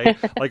over, right?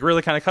 Like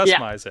really kind of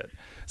customize it.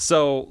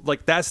 So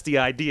like, that's the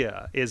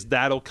idea, is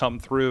that'll come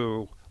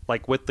through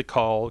like with the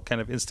call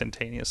kind of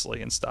instantaneously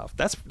and stuff.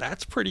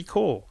 That's pretty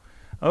cool.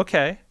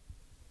 Okay.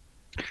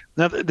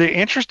 Now, the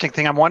interesting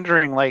thing, I'm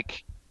wondering,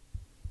 like,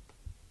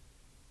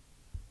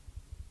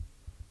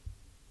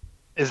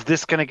 is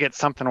this going to get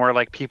something where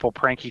like people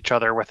prank each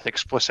other with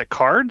explicit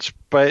cards?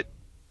 But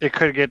it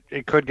could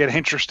get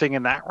interesting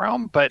in that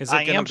realm. But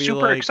I am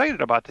super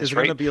excited about this. Is it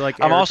right? going to be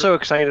like? I'm also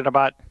excited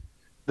about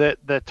the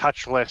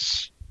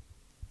touchless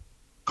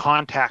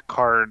contact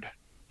card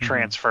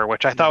transfer,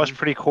 which I thought was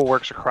pretty cool.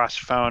 Works across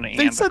phone and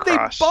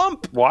across they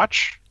bump.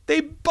 watch.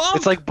 They bump.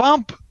 It's like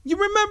bump. You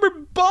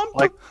remember bump?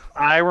 Like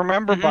I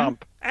remember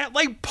bump. At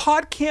like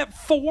PodCamp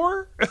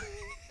 4.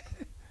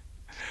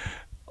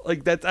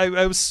 Like that,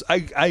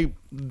 the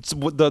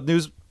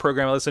news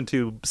program I listened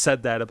to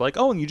said that, of like,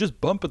 oh, and you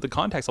just bump at the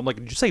contacts. I'm like,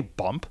 did you say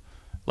bump?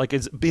 Like,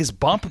 is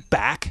bump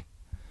back?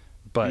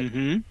 But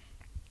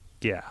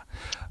yeah,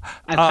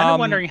 I'm kind of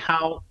wondering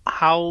how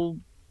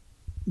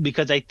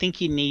because I think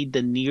you need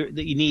the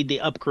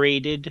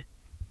upgraded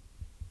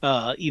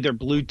either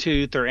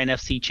Bluetooth or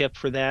NFC chip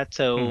for that.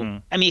 So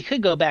I mean, it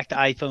could go back to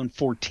iPhone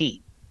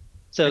 14.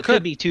 So it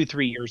could be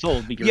 2-3 years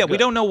old. But we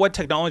don't know what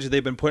technology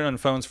they've been putting on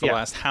phones for the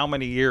last how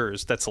many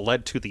years that's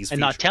led to these features.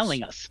 And not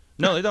telling us.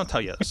 No, they don't tell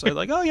you. So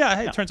like, oh yeah,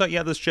 hey, it turns out you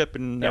have this chip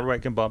and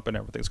everybody can bump and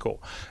everything's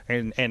cool.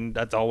 And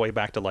that's all the way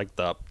back to like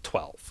the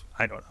 12.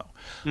 I don't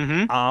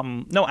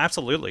know. No,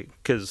 absolutely.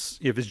 Because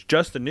if it's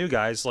just the new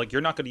guys, like,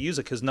 you're not going to use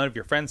it because none of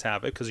your friends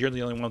have it because you're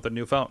the only one with a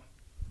new phone,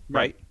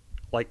 right?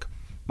 Like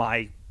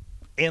my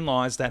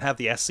in-laws that have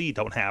the SC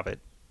don't have it,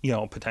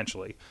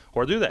 potentially,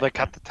 or do they? Like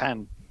cut the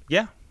 10.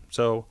 Yeah.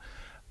 So,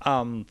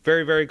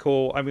 very, very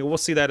cool. I mean, we'll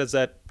see that as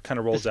that kind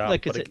of rolls out.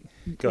 Like But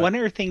one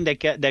other thing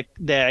that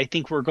I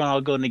think we're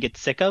all going to get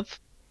sick of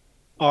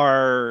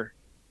are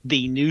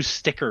the new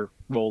sticker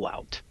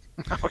rollout.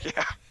 Oh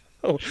yeah.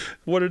 Oh,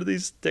 what are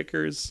these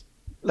stickers?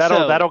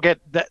 That'll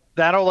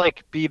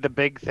like be the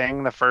big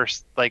thing the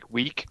first like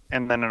week,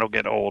 and then it'll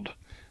get old.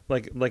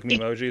 Like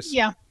emojis.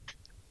 Yeah.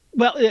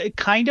 Well,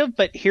 kind of,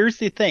 but here's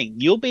the thing: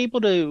 you'll be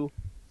able to,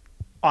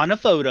 on a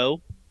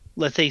photo,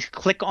 let's say,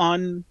 click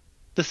on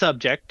the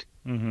subject.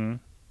 Mm-hmm.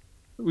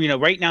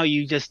 Right now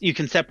you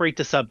can separate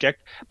the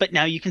subject, but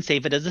now you can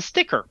save it as a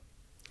sticker.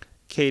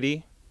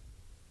 Katie,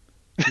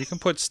 you can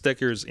put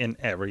stickers in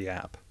every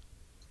app.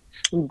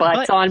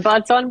 Butts on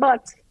butts on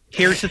butts.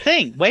 Here's the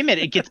thing. Wait a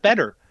minute. It gets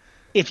better.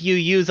 If you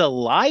use a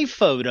live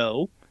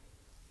photo,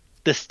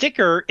 the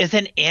sticker is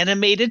an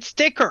animated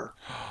sticker.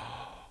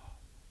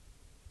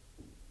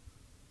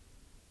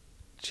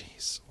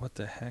 Jeez, what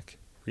the heck?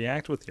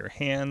 React with your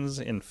hands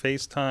in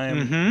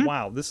FaceTime. Mm-hmm.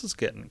 Wow, this is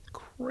getting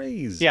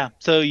crazy. Yeah,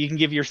 so you can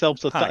give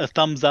yourselves a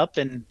thumbs up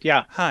and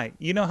yeah. Hi,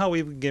 you know how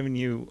we've given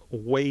you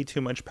way too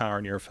much power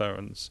in your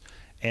phones,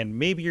 and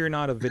maybe you're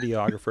not a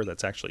videographer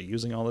that's actually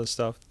using all this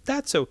stuff?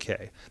 That's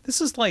okay.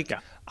 This is like,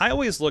 I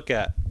always look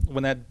at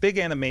when that big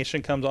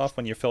animation comes off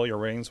when you fill your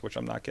rings, which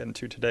I'm not getting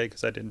to today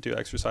because I didn't do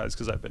exercise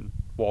because I've been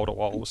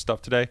wall-to-wall with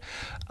stuff today,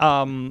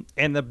 and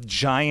the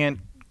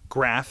giant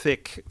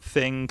graphic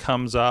thing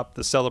comes up,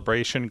 the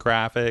celebration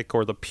graphic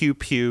or the pew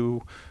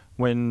pew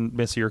when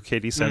Missy or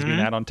Katie sends me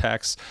that on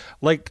text.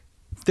 Like,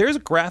 there's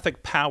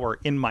graphic power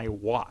in my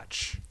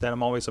watch that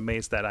I'm always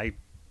amazed that I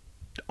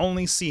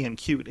only see in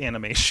cute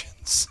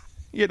animations,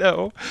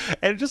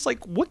 and just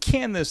like, what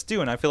can this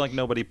do? And I feel like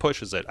nobody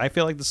pushes it. I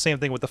feel like the same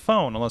thing with the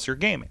phone, unless you're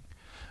gaming,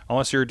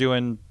 unless you're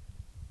doing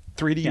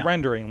 3D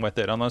rendering with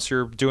it, unless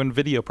you're doing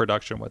video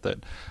production with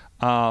it.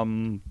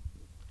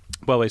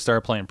 Well, I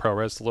started playing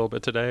ProRes a little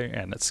bit today,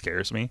 and it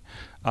scares me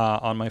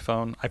on my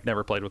phone. I've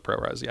never played with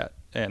ProRes yet,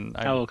 and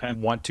I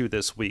want to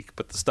this week,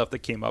 but the stuff that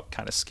came up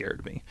kind of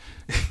scared me.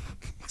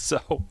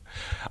 So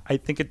I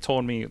think it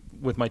told me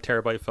with my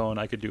terabyte phone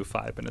I could do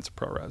 5 minutes of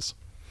ProRes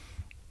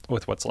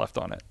with what's left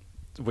on it,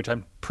 which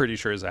I'm pretty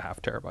sure is a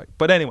half terabyte.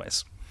 But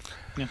anyways,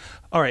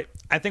 all right.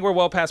 I think we're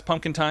well past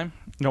pumpkin time.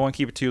 Don't want to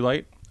keep it too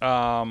late.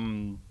 Chilla,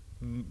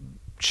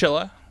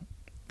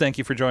 thank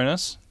you for joining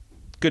us.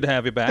 Good to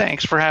have you back.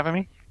 Thanks for having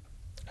me.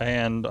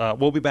 And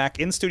we'll be back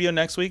in studio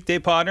next week.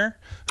 Dave Podner,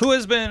 who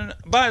has been,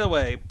 by the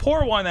way,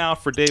 pour one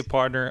out for Dave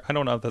Podner. I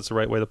don't know if that's the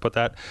right way to put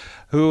that.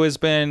 Who has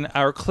been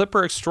our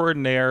clipper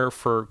extraordinaire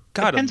for,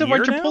 God, depends a year on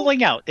what you're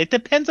pulling out. It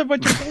depends on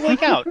what you're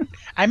pulling out.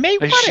 I may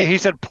want it. He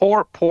said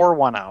pour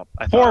one out.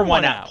 Pour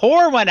one out.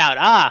 Pour one out.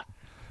 Ah.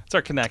 It's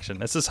our connection.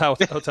 This is how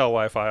hotel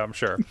Wi-Fi, I'm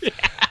sure.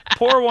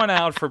 Pour one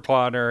out for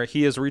Podner.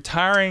 He is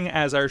retiring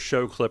as our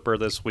show clipper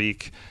this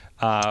week.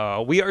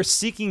 We are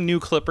seeking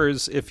new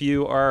clippers. If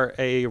you are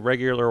a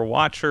regular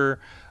watcher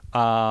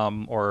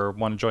or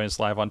want to join us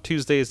live on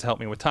Tuesdays to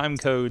help me with time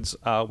codes,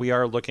 we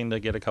are looking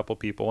to get a couple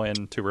people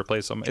in to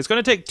replace them. It's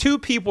going to take 2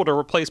 people to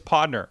replace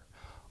Podner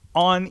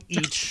on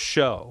each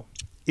show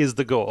is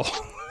the goal.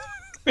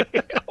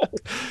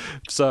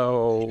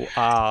 So,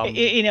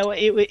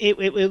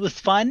 it was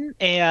fun,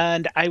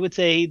 and I would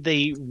say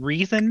the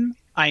reason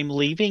I'm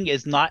leaving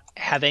is not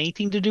have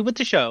anything to do with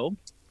the show.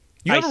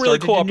 You have a really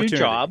cool opportunity. New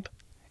job.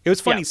 It was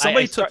funny.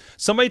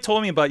 Somebody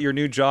told me about your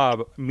new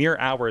job mere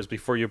hours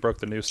before you broke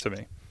the news to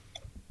me.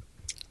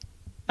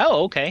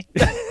 Oh, okay.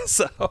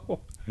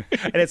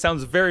 And it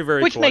sounds very,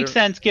 very Which cool. makes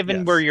sense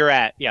given where you're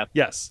at. Yeah.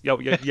 Yes.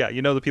 Yeah.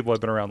 You know the people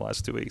have been around the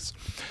last 2 weeks.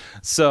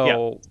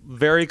 So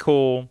very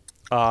cool.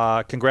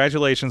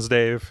 Congratulations,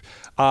 Dave.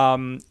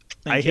 I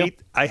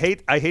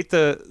hate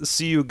to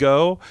see you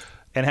go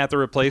and have to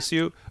replace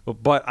you,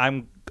 but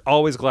I'm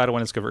always glad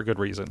when it's for good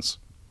reasons.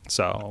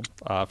 So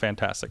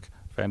fantastic.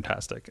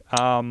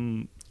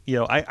 I'm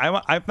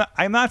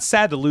not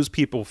sad to lose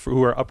people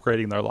who are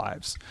upgrading their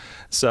lives.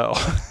 So,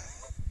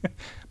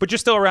 but you're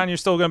still around. You're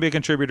still going to be a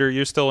contributor.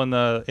 You're still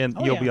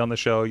you'll be on the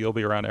show. You'll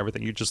be around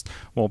everything. You just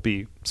won't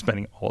be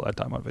spending all that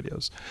time on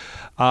videos.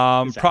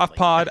 Exactly. Prof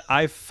Pod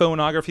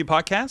iPhoneography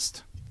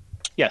podcast.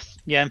 Yes.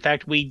 Yeah. In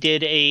fact, we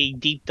did a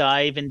deep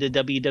dive into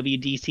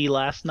WWDC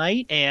last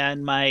night,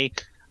 and my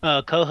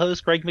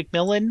co-host Greg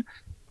McMillan,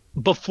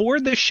 before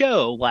the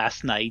show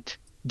last night,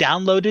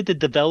 downloaded the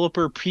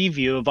developer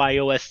preview of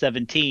iOS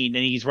 17,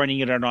 and he's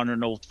running it on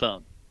an old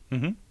phone.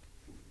 Mm-hmm.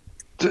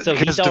 So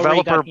because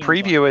developer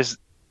preview is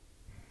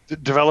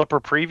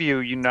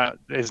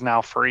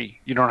now free.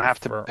 You don't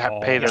have to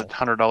pay the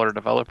 $100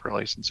 developer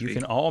license fee. You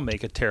can all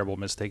make a terrible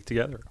mistake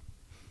together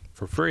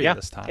for free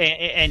this time.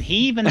 And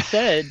he even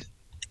said,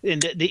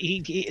 and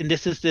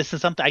this is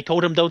something I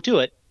told him, don't do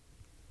it.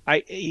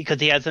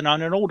 Because he has it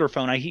on an older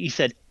phone. He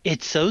said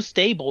it's so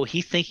stable.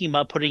 He's thinking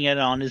about putting it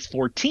on his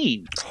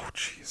 14. Oh,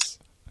 jeez.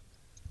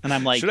 And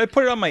I'm like, should I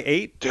put it on my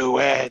 8? Do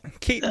it.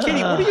 Katie, what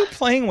are you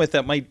playing with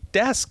at my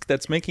desk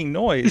that's making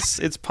noise?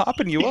 It's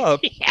popping you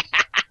up.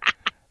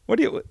 What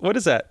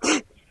is that?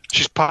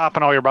 She's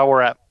popping all your bubble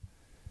wrap.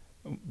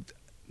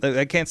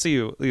 I can't see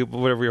you.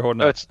 Whatever you're holding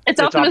No, up. It's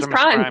Optimus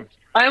Prime.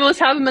 I almost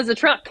have him as a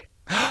truck.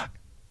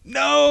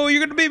 No,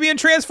 you're gonna be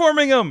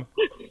transforming him.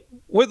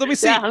 Wait, let me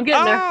see. Yeah, I'm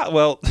getting there.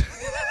 Well,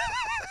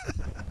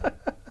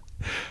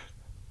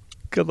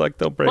 good luck.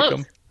 They'll break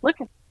them. Look.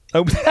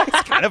 Oh,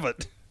 it's kind of a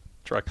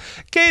truck.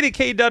 Katie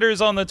K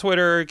Dutters on the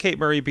Twitter, Kate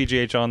Murray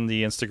PGH on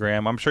the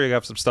Instagram. I'm sure you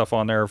have some stuff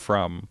on there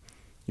from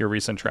your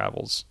recent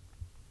travels.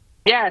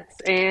 Yes,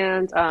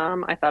 and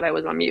I thought I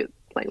was on mute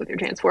playing with your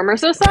transformer.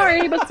 So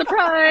sorry, but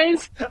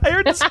surprise. I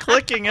heard this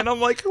clicking, and I'm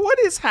like, "What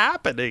is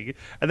happening?"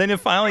 And then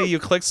finally, you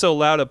clicked so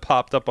loud it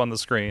popped up on the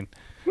screen.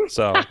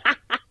 So.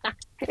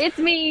 It's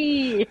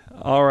me.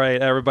 All right,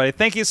 everybody.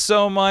 Thank you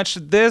so much.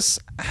 This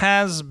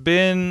has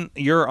been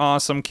your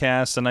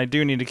AwesomeCast, and I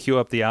do need to cue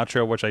up the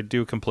outro, which I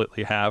do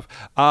completely have.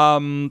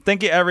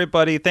 Thank you,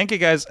 everybody. Thank you,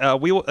 guys.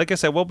 Like I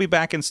said, we'll be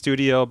back in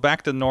studio,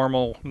 back to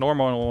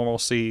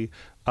normalcy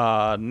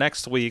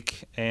next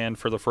week, and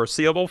for the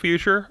foreseeable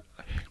future.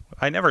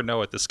 I never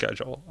know at the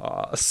schedule.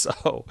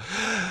 So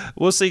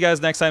we'll see you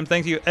guys next time.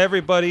 Thank you,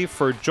 everybody,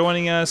 for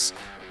joining us.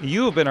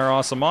 You have been our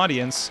awesome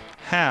audience.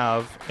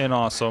 Have an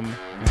awesome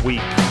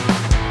week.